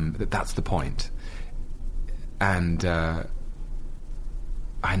 That's the point. And I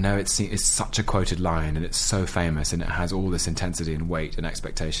know it's such a quoted line, and it's so famous, and it has all this intensity and weight and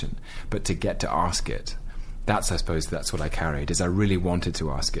expectation, but to get to ask it, I suppose that's what I carried, is I really wanted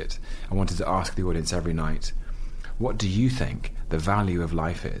to ask it. I wanted to ask the audience every night, what do you think the value of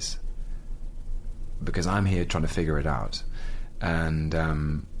life is? Because I'm here trying to figure it out. And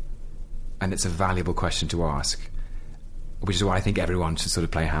it's a valuable question to ask, which is why I think everyone should sort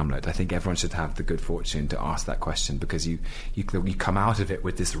of play Hamlet. I think everyone should have the good fortune to ask that question, because you come out of it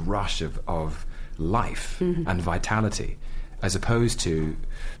with this rush of life and vitality, as opposed to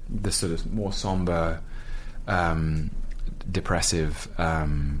the sort of more somber, depressive,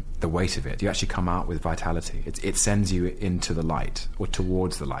 the weight of it. You actually come out with vitality. It sends you into the light, or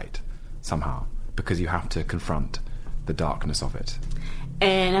towards the light somehow, because you have to confront the darkness of it.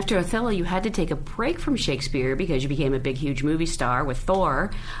 And after Othello, you had to take a break from Shakespeare because you became a big, huge movie star with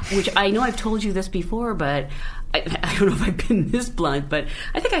Thor, which I know I've told you this before, but I don't know if I've been this blunt, but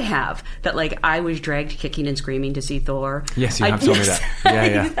I think I have. That, like, I was dragged kicking and screaming to see Thor. Yes, you have told me that.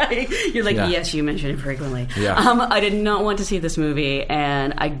 Yeah. You're like, yes, you mention it frequently. Yeah. I did not want to see this movie,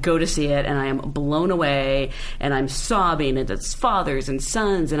 and I go to see it, and I am blown away, and I'm sobbing, and it's fathers and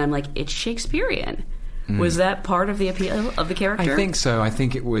sons, and I'm like, it's Shakespearean. Was that part of the appeal of the character? I think so. I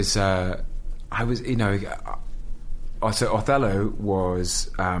think it was. So Othello was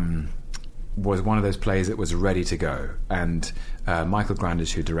one of those plays that was ready to go, and Michael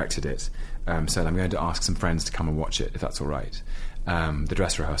Grandish, who directed it, said, "I'm going to ask some friends to come and watch it, if that's all right." The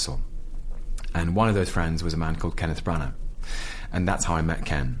dress rehearsal, and one of those friends was a man called Kenneth Branagh, and that's how I met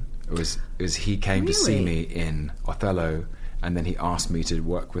Ken. It was he came to see me in Othello, and then he asked me to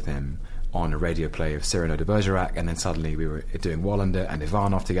work with him on a radio play of Cyrano de Bergerac, and then suddenly we were doing Wallander and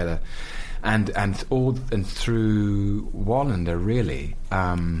Ivanov together, and through Wallander, really.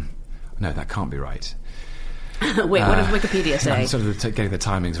 No, that can't be right. Wait, what does Wikipedia say? I'm sort of getting the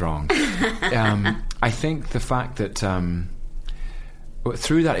timings wrong. I think the fact that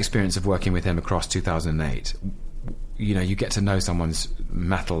through that experience of working with him across 2008, you get to know someone's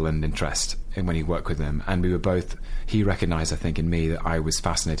mettle and interest when you work with them, and we were both. He recognised, I think, in me that I was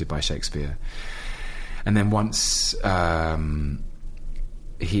fascinated by Shakespeare, and then once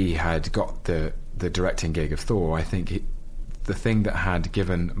he had got the directing gig of Thor, I think the thing that had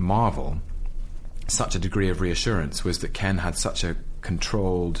given Marvel such a degree of reassurance was that Ken had such a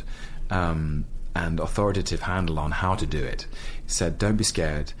controlled and authoritative handle on how to do it. He said, "Don't be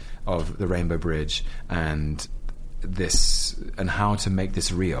scared of the Rainbow Bridge and this, and how to make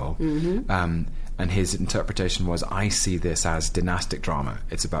this real." And his interpretation was, I see this as dynastic drama.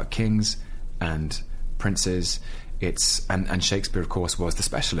 It's about kings and princes. And Shakespeare, of course, was the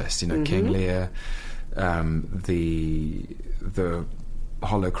specialist. King Lear, the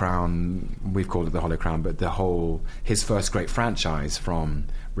Hollow Crown. We've called it the Hollow Crown, but his first great franchise, from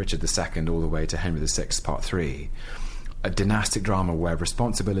Richard II all the way to Henry VI, Part 3. A dynastic drama where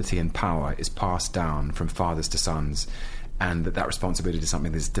responsibility and power is passed down from fathers to sons, and that responsibility is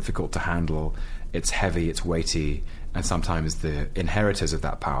something that's difficult to handle. It's heavy, it's weighty, and sometimes the inheritors of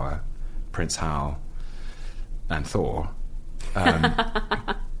that power, Prince Hal and Thor,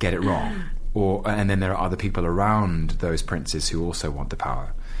 get it wrong. And then there are other people around those princes who also want the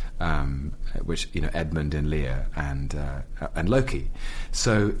power, which Edmund and Lear and Loki.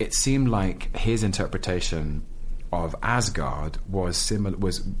 So it seemed like his interpretation of Asgard was similar.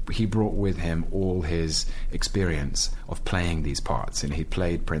 He brought with him all his experience of playing these parts. He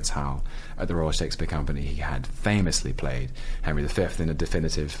played Prince Hal at the Royal Shakespeare Company. He had famously played Henry V in a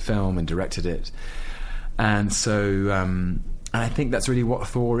definitive film and directed it. And so, and I think that's really what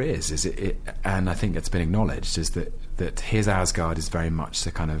Thor is. And I think it's been acknowledged, is that his Asgard is very much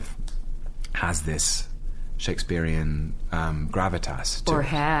the kind of has this Shakespearean gravitas to or it.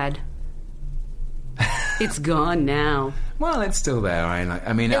 Had. It's gone now. Well, it's still there.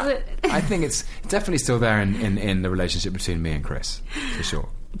 I mean, I think it's definitely still there in the relationship between me and Chris, for sure.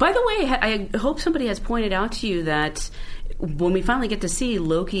 By the way, I hope somebody has pointed out to you that when we finally get to see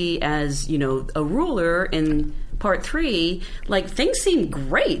Loki as, a ruler in Part 3, things seem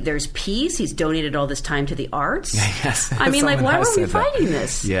great. There's peace. He's donated all this time to the arts. Yes. I mean, why were we fighting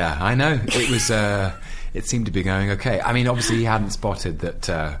this? Yeah, I know. It was. It seemed to be going okay. I mean, obviously, he hadn't spotted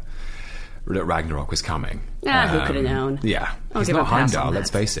that Ragnarok was coming. Who could have known? Yeah. I'll He's give not him a pass on Heimdall, that. let's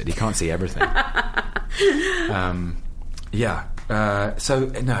face it. He can't see everything. Yeah. So,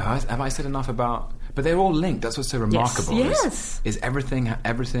 no, have I said enough about... But they're all linked. That's what's so remarkable. Yes. Is everything...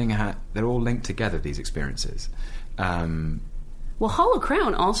 They're all linked together, these experiences. Well, Hollow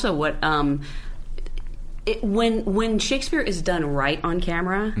Crown also what... when Shakespeare is done right on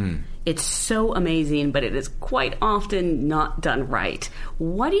camera, it's so amazing, but it is quite often not done right.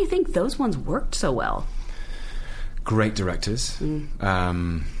 Why do you think those ones worked so well? Great directors who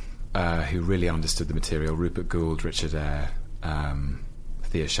really understood the material. Rupert Gould, Richard Eyre,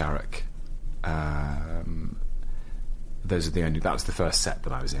 Thea Sharrock. Those are that was the first set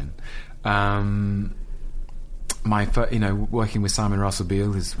that I was in. Working with Simon Russell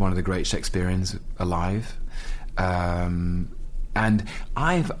Beale is one of the great Shakespeareans alive. And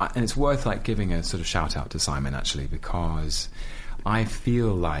it's worth giving a sort of shout out to Simon, actually, because I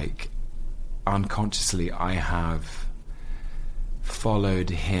feel like unconsciously I have followed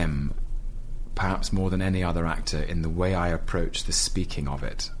him perhaps more than any other actor in the way I approach the speaking of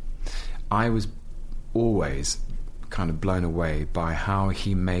it. I was always kind of blown away by how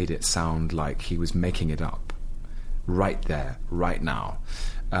he made it sound like he was making it up right there, right now.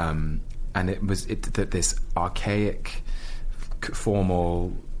 And it was that this archaic,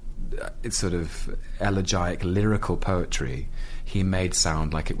 formal, sort of elegiac, lyrical poetry he made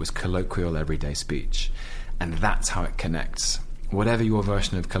sound like it was colloquial, everyday speech. And that's how it connects. Whatever your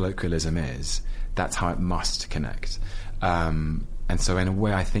version of colloquialism is, that's how it must connect. And so in a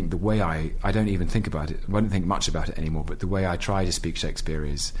way, I think the way I don't even think about it, I don't think much about it anymore, but the way I try to speak Shakespeare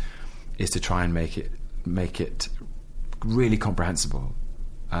is to try and make it really comprehensible.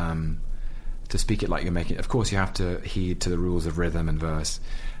 To speak it like you're making it. Of course, you have to heed to the rules of rhythm and verse,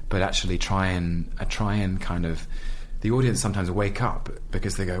 but actually try and kind of, the audience sometimes wake up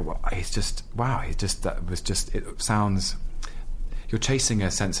because they go, well, it sounds, you're chasing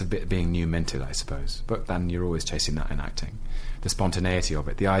a sense of it being new minted, I suppose, but then you're always chasing that in acting. The spontaneity of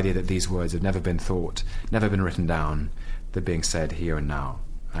it, the idea that these words have never been thought, never been written down, they're being said here and now.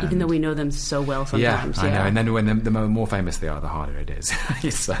 Even though we know them so well sometimes. Yeah, I know. And then when the more famous they are, the harder it is.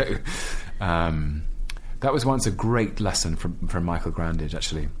 So that was once a great lesson from Michael Grandage,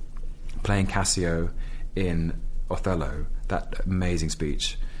 actually. Playing Cassio in Othello, that amazing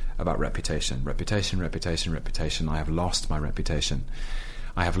speech about reputation. Reputation, reputation, reputation. I have lost my reputation.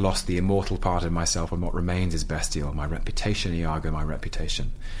 I have lost the immortal part of myself, and what remains is bestial. My reputation, Iago, my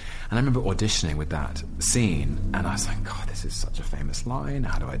reputation. And I remember auditioning with that scene, and I was like, God, this is such a famous line.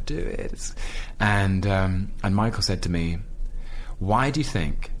 How do I do it? And Michael said to me, why do you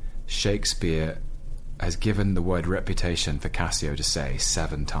think Shakespeare has given the word reputation for Cassio to say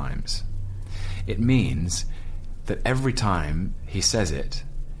 7 times? It means that every time he says it,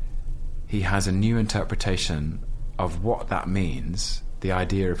 he has a new interpretation of what that means, the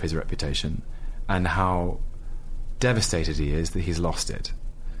idea of his reputation, and how devastated he is that he's lost it.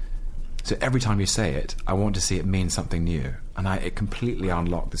 So every time you say it, I want to see it mean something new. And it completely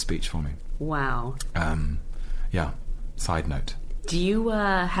unlocked the speech for me. Wow. Yeah, side note. Do you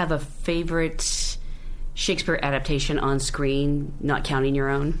have a favorite Shakespeare adaptation on screen, not counting your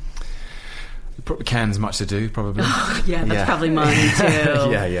own? Ken's Much to Do, probably. Yeah, that's probably mine,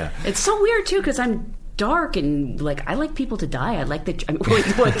 too. Yeah. It's so weird, too, because I'm dark and, like, I like people to die. I like that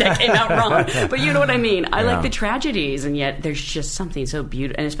came out wrong, but you know what I mean. I like the tragedies, and yet there's just something so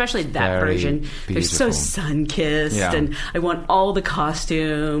beautiful, and especially that version. Beautiful. They're so sun-kissed, and I want all the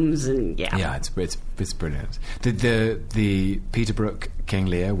costumes, and yeah, it's brilliant. The Peter Brook King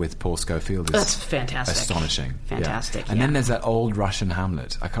Lear with Paul Scofield is that's fantastic, astonishing, fantastic. Yeah. And then there's that old Russian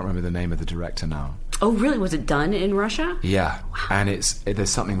Hamlet. I can't remember the name of the director now. Oh, really? Was it done in Russia? Yeah, wow. And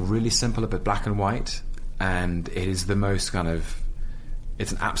there's something really simple about black and white. And it is the most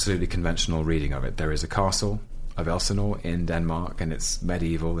it's an absolutely conventional reading of it. There is a castle of Elsinore in Denmark, and it's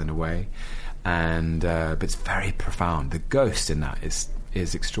medieval in a way, and but it's very profound. The ghost in that is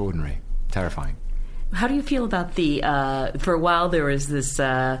extraordinary, terrifying. How do you feel about the? For a while, there was this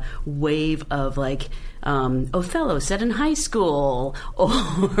wave of like Othello set in high school, or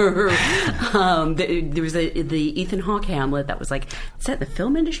there was the Ethan Hawke Hamlet that was like set in the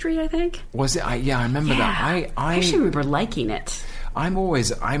film industry. I think was it? I remember that. I actually remember liking it. I'm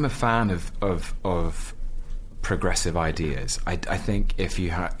a fan of progressive ideas. I think if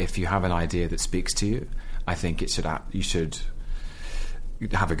you have an idea that speaks to you, I think you should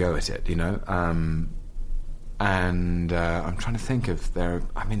have a go at it. You know. And I'm trying to think of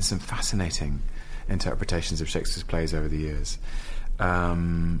some fascinating interpretations of Shakespeare's plays over the years.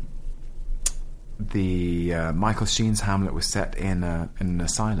 Michael Sheen's Hamlet was set in an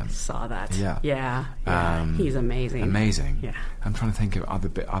asylum. Saw that. Yeah. He's amazing. Amazing. Yeah. I'm trying to think of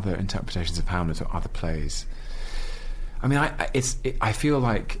other interpretations of Hamlet or other plays. I mean, I feel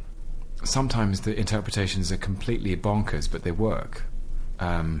like sometimes the interpretations are completely bonkers, but they work.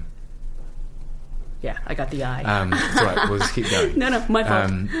 Yeah, I got the eye. It's all right. We'll just keep going. No, my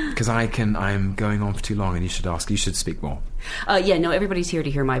fault. Because I'm going on for too long, and you should speak more. Everybody's here to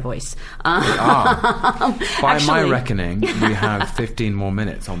hear my voice. By my reckoning, we have 15 more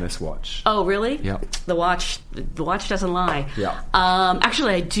minutes on this watch. Oh, really? Yep. The watch doesn't lie. Yeah.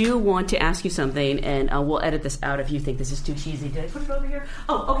 Actually, I do want to ask you something, and we'll edit this out if you think this is too cheesy. Did I put it over here?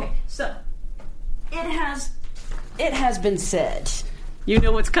 Oh, okay. So, it has been said. You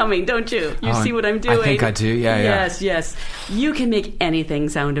know what's coming, don't you? You see what I'm doing? I think I do, yeah. Yes. You can make anything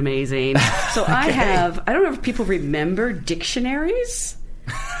sound amazing. So okay. I don't know if people remember dictionaries.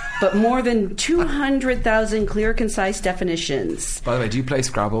 but more than 200,000 clear, concise definitions. By the way, do you play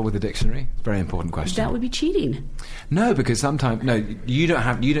Scrabble with a dictionary? Very important question. That would be cheating. No, because sometimes you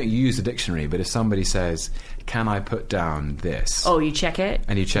don't use the dictionary. But if somebody says, "Can I put down this?" Oh, you check it,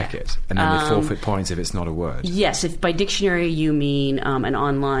 and you check it, and then they forfeit points if it's not a word. Yes, if by dictionary you mean an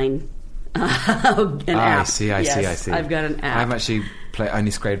online app. I see. I've got an app. I've actually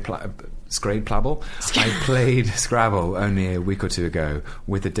only Scrabble. I played Scrabble only a week or two ago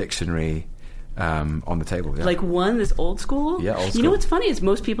with a dictionary on the table. Yeah. Like one that's old school? Yeah, old school. You know what's funny is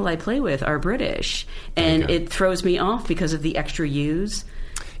most people I play with are British, and it throws me off because of the extra U's.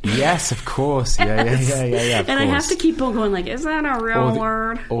 Yes, of course. Yeah. Of and I have to keep on going like, is that a real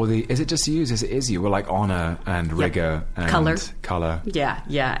word? Or is it just U's? Is you? Well, like honour and rigour and colour.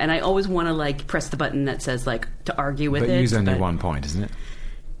 Yeah. And I always want to like press the button that says like to argue with it. But U's only 1 point, isn't it?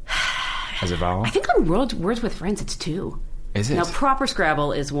 As a vowel? I think on Words with Friends it's 2. Is it? Now, proper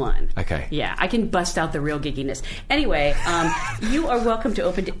Scrabble is 1. Okay. Yeah, I can bust out the real geekiness. Anyway, you are welcome to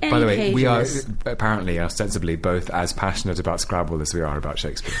open to any By the way, page we in are this. apparently ostensibly both as passionate about Scrabble as we are about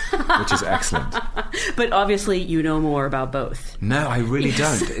Shakespeare, which is excellent. But obviously, you know more about both. No, I really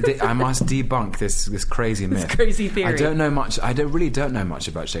don't. I must debunk this crazy myth. This crazy theory. I don't know much. I really don't know much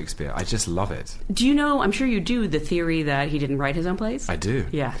about Shakespeare. I just love it. Do you know, I'm sure you do, the theory that he didn't write his own plays? I do.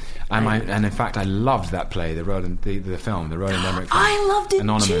 Yeah. And in fact, I loved that play, the Roland Emmerich film. I loved it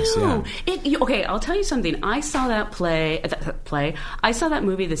Anonymous, too. Yeah. Okay, I'll tell you something. I saw that play. I saw that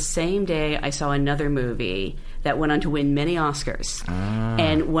movie the same day I saw another movie that went on to win many Oscars.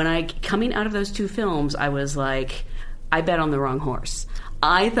 And when coming out of those two films, I was like, I bet on the wrong horse.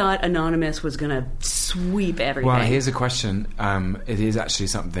 I thought Anonymous was going to sweep everything. Well, here's a question. It is actually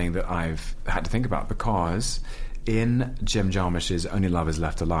something that I've had to think about because in Jim Jarmusch's Only Lovers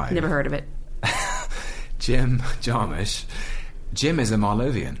Left Alive... Never heard of it. Jim Jarmusch... Jim is a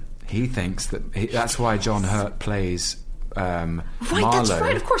Marlovian. He thinks that's why John Hurt plays Marlowe. That's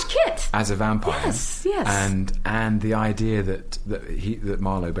right. Of course, Kit as a vampire. Yes. And the idea that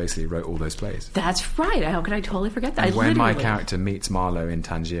Marlowe basically wrote all those plays. That's right. How could I totally forget that? And when my character meets Marlowe in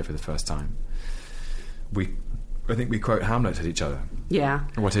Tangier for the first time, I think we quote Hamlet at each other. Yeah.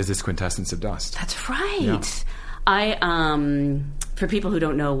 What is this quintessence of dust? That's right. Yeah. For people who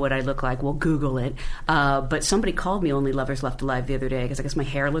don't know what I look like, we'll Google it. But somebody called me Only Lovers Left Alive the other day because I guess my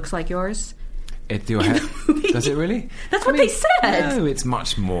hair looks like yours. Your hair? Does it really? That's what they said. No, it's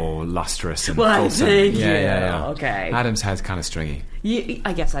much more lustrous and well, fulsome. Thank you. Yeah. Okay. Adam's hair's kind of stringy.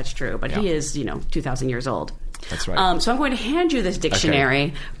 I guess that's true, but he is, 2,000 years old. That's right. So I'm going to hand you this dictionary.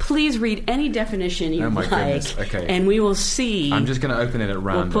 Okay. Please read any definition you like, goodness. Okay. and we will see. I'm just going to open it at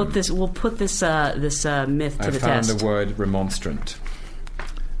random. We'll put this myth to the test. I found the word remonstrant.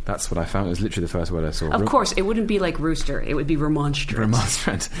 That's what I found. It was literally the first word I saw. Of course, it wouldn't be like rooster. It would be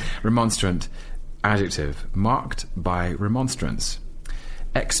remonstrant. Remonstrant. Adjective. Marked by remonstrance.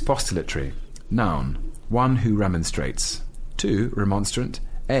 Expostulatory. Noun. One who remonstrates. 2. Remonstrant.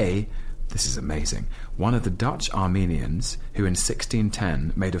 A. This is amazing. One of the Dutch Armenians who in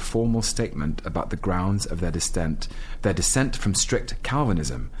 1610 made a formal statement about the grounds of their descent from strict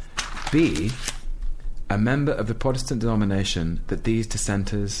Calvinism. B. A member of the Protestant denomination that these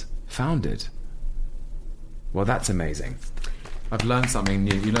dissenters founded. Well, that's amazing. I've learned something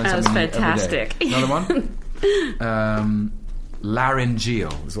new. You learn something new fantastic. every day. Another one?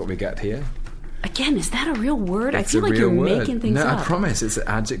 Laryngeal is what we get here. Again, is that a real word? It's I feel like you're making things up. No, up. I promise. It's an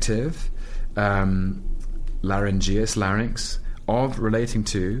adjective. Laryngeus, larynx, of, relating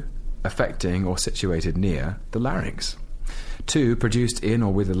to, affecting, or situated near the larynx. 2. Produced in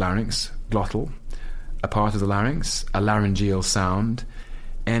or with the larynx, glottal, a part of the larynx, a laryngeal sound,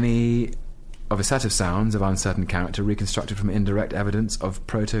 any of a set of sounds of uncertain character reconstructed from indirect evidence of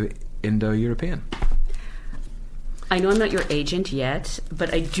Proto-Indo-European. I know I'm not your agent yet,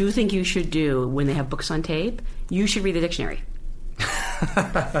 but I do think you should do, when they have books on tape, you should read the dictionary.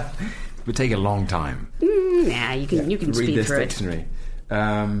 It would take a long time. Nah, you can read speed this through dictionary.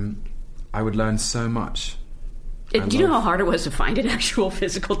 I would learn so much. Do you know how hard it was to find an actual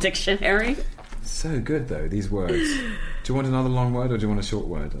physical dictionary? So good, though, these words. Do you want another long word or do you want a short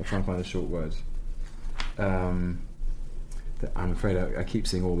word? I'll try and find a short word. I'm afraid I keep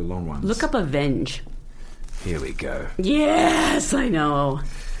seeing all the long ones. Look up avenge. Here we go. Yes, I know.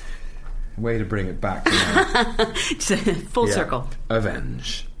 Way to bring it back. Full circle.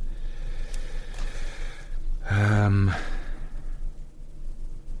 Avenge.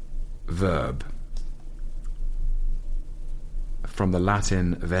 Verb. From the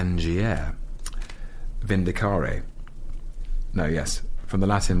Latin vengiere. Vindicare. No, yes. From the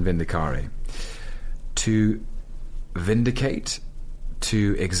Latin vindicare. To vindicate,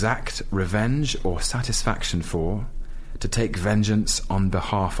 to exact revenge or satisfaction for, to take vengeance on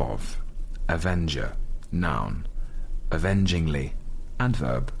behalf of. Avenger, noun. Avengingly,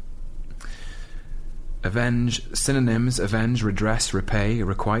 adverb. Avenge, synonyms: avenge, redress, repay,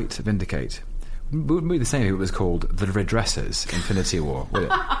 requite, vindicate. Wouldn't be the same if it was called the redressers, Infinity War, would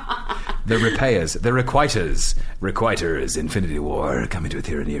it? The repayers, the requiters, Infinity War, coming to a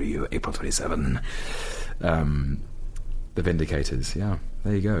theatre near you, April 27. The Vindicators, yeah,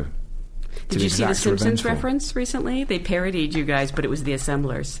 there you go. Did you see the Simpsons reference recently? They parodied you guys, but it was the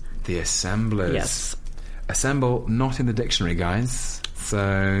Assemblers. The Assemblers. Yes. Assemble, not in the dictionary, guys.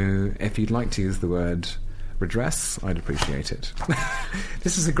 So if you'd like to use the word redress, I'd appreciate it.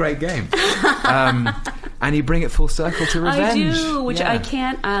 This is a great game. And you bring it full circle to revenge. I do, which I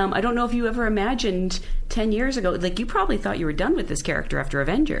can't... I don't know if you ever imagined 10 years ago. Like, you probably thought you were done with this character after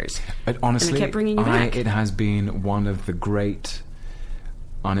Avengers. But honestly, and it kept bringing you back. It has been one of the great,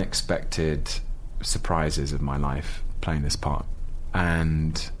 unexpected surprises of my life, playing this part.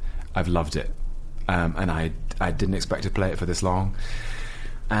 And I've loved it. And I didn't expect to play it for this long.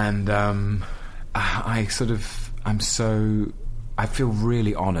 And I feel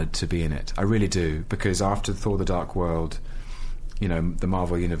really honoured to be in it. I really do, because after Thor: The Dark World, you know, the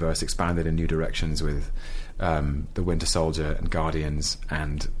Marvel Universe expanded in new directions with the Winter Soldier and Guardians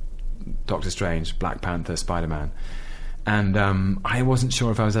and Doctor Strange, Black Panther, Spider-Man. And I wasn't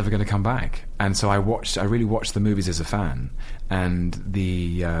sure if I was ever going to come back. And so I really watched the movies as a fan. And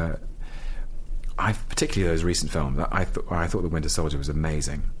particularly those recent films, I thought The Winter Soldier was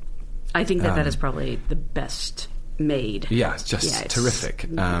amazing. I think that is probably the best made. Yeah, it's just terrific.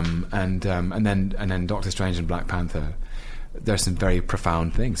 And then Doctor Strange and Black Panther. There's some very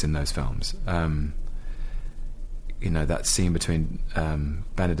profound things in those films. You know, that scene between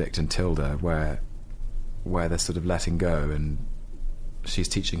Benedict and Tilda, where they're sort of letting go, and she's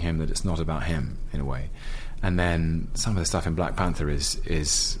teaching him that it's not about him in a way. And then some of the stuff in Black Panther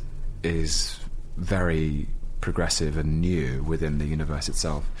is very progressive and new within the universe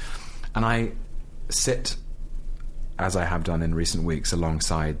itself. And I sit, as I have done in recent weeks,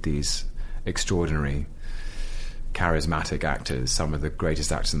 alongside these extraordinary, charismatic actors, some of the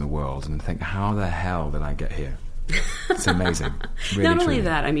greatest actors in the world, and think, how the hell did I get here? It's amazing. Really, Not only truly.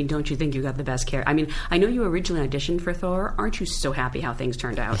 that, I mean, don't you think you got the best character? I mean, I know you originally auditioned for Thor. Aren't you so happy how things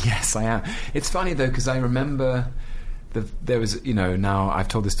turned out? Yes, I am. It's funny, though, because I remember... there was, you know, now I've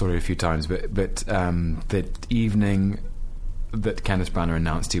told this story a few times, but the evening that Kenneth Branagh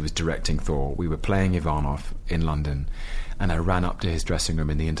announced he was directing Thor, we were playing Ivanov in London, and I ran up to his dressing room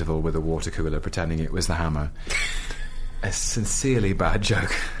in the interval with a water cooler, pretending it was the Hammer. A sincerely bad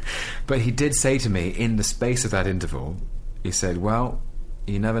joke. But he did say to me, in the space of that interval, he said, well,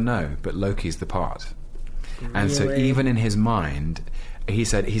 you never know, but Loki's the part. Really? And so even in his mind, he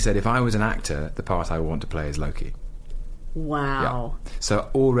said, if I was an actor, the part I would want to play is Loki. Wow. Yeah. So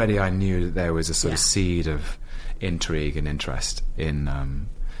already I knew that there was a sort of seed of intrigue and interest in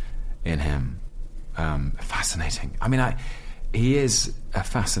him. Fascinating. I mean, he is a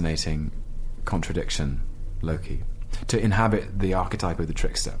fascinating contradiction, Loki, to inhabit the archetype of the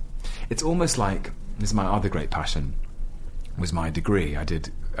trickster. It's almost like, this is my other great passion, was my degree. I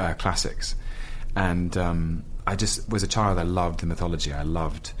did classics. And I just, was a child, I loved the mythology. I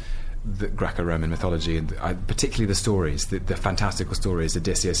loved the Greco-Roman mythology, and particularly the stories, the fantastical stories,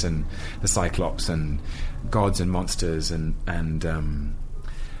 Odysseus and the Cyclops, and gods and monsters, and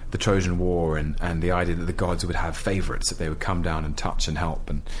the Trojan War, and the idea that the gods would have favourites, that they would come down and touch and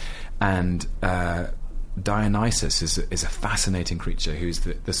help, and Dionysus is a fascinating creature who's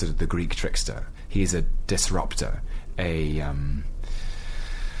the sort of the Greek trickster. He's a disruptor,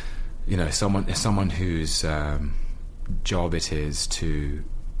 someone whose job it is to,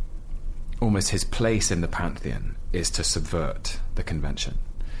 almost his place in the pantheon is to subvert the convention.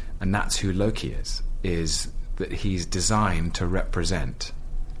 And that's who Loki is that he's designed to represent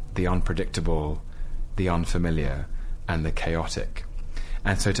the unpredictable, the unfamiliar, and the chaotic.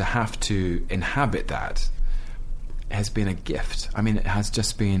 And so to have to inhabit that has been a gift. I mean, it has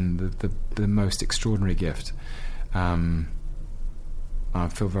just been the most extraordinary gift. I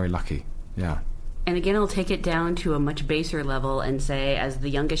feel very lucky, yeah. And again, I'll take it down to a much baser level and say, as the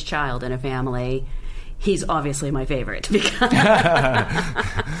youngest child in a family, he's obviously my favorite. Because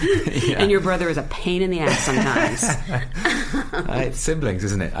and your brother is a pain in the ass sometimes. It's siblings,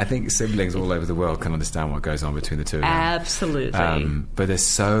 isn't it? I think siblings all over the world can understand what goes on between the two of them. Absolutely. But there's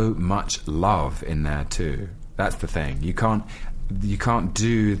so much love in there too. That's the thing. You can't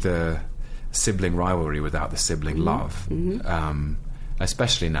do the sibling rivalry without the sibling love.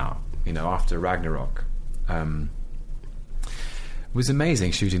 Especially now. You know, after Ragnarok, was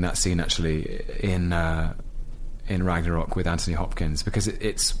amazing shooting that scene actually in Ragnarok with Anthony Hopkins, because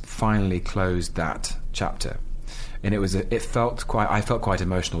it's finally closed that chapter, and I felt quite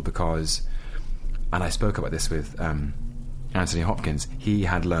emotional because, and I spoke about this with Anthony Hopkins. He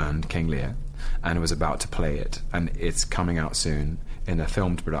had learned King Lear and was about to play it, and it's coming out soon in a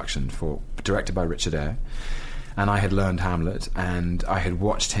filmed production directed by Richard Eyre. And I had learned Hamlet, and I had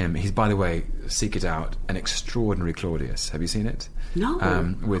watched him. He's, by the way, seek it out, an extraordinary Claudius. Have you seen it? No.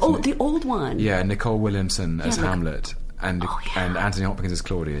 The old one. Yeah, Nicole Williamson as Hamlet, and Anthony Hopkins as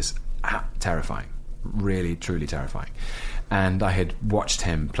Claudius. Terrifying. Really, truly terrifying. And I had watched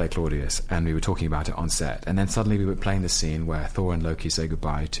him play Claudius, and we were talking about it on set. And then suddenly we were playing the scene where Thor and Loki say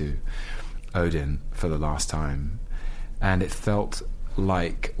goodbye to Odin for the last time. And it felt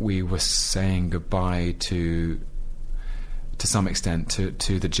like we were saying goodbye to some extent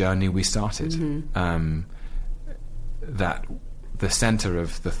to the journey we started. That the center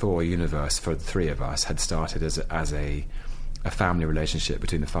of the Thor universe for the three of us had started as a family relationship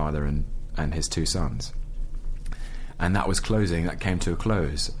between the father and his two sons, and that was closing. That came to a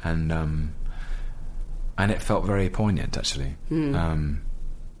close, and it felt very poignant actually.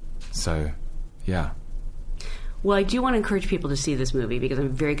 So yeah. Well, I do want to encourage people to see this movie because I'm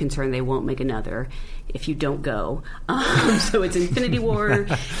very concerned they won't make another if you don't go. So it's Infinity War.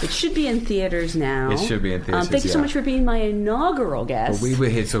 It should be in theaters now. It should be in theaters, Thank you so much for being my inaugural guest. Well, we were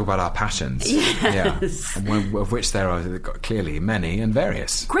here to talk about our passions. Yes. Yeah. Of which there are clearly many and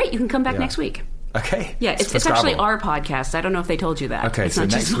various. Great. You can come back next week. Okay. Yeah, it's actually our podcast. I don't know if they told you that. Okay, it's so not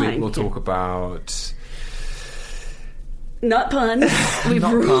next just week mine. we'll talk about... Not puns. We've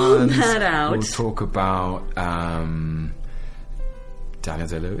ruled that out. We'll talk about Daniel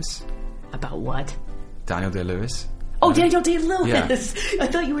Day-Lewis. About what? Daniel Day-Lewis. Oh, Daniel Day-Lewis. Yeah. I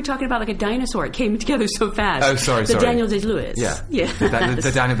thought you were talking about like a dinosaur. It came together so fast. Oh, sorry. The Daniel Day-Lewis. Yeah. Yes.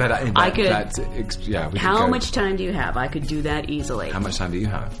 The Daniel Day-Lewis. How much time do you have? I could do that easily. How much time do you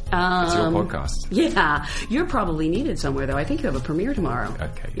have? It's your podcast. Yeah. You're probably needed somewhere, though. I think you have a premiere tomorrow.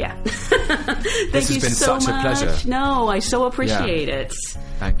 Okay. Yeah. This has been such a pleasure. No, I so appreciate it.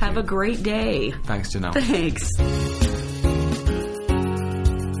 Thank you. Have a great day. Thanks, Janelle. Thanks.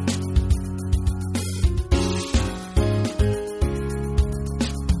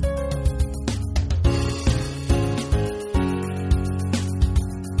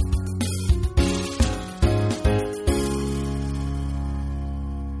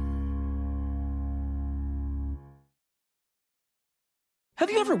 Have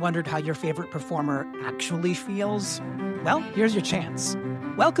you ever wondered how your favorite performer actually feels? Well, here's your chance.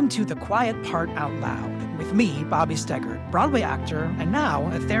 Welcome to The Quiet Part Out Loud with me, Bobby Steggert, Broadway actor and now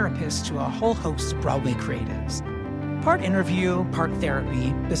a therapist to a whole host of Broadway creatives. Part interview, part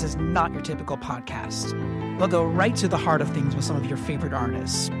therapy, this is not your typical podcast. We'll go right to the heart of things with some of your favorite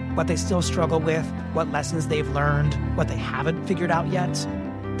artists, what they still struggle with, what lessons they've learned, what they haven't figured out yet.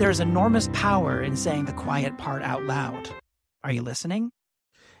 There's enormous power in saying the quiet part out loud. Are you listening?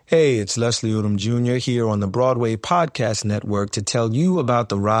 Hey, it's Leslie Odom Jr. here on the Broadway Podcast Network to tell you about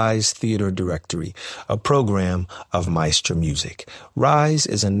the Rise Theater Directory, a program of Maestro Music. Rise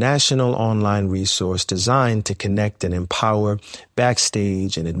is a national online resource designed to connect and empower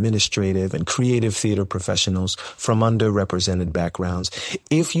backstage and administrative and creative theater professionals from underrepresented backgrounds.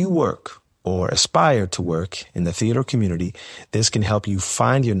 If you work or aspire to work in the theater community, this can help you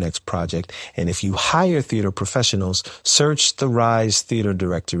find your next project. And if you hire theater professionals, search the Rise Theater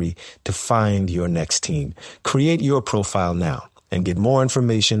Directory to find your next team. Create your profile now and get more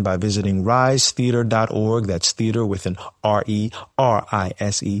information by visiting risetheater.org. That's theater with an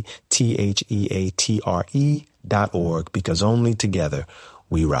RERISETHEATRE.org, because only together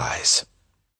we rise.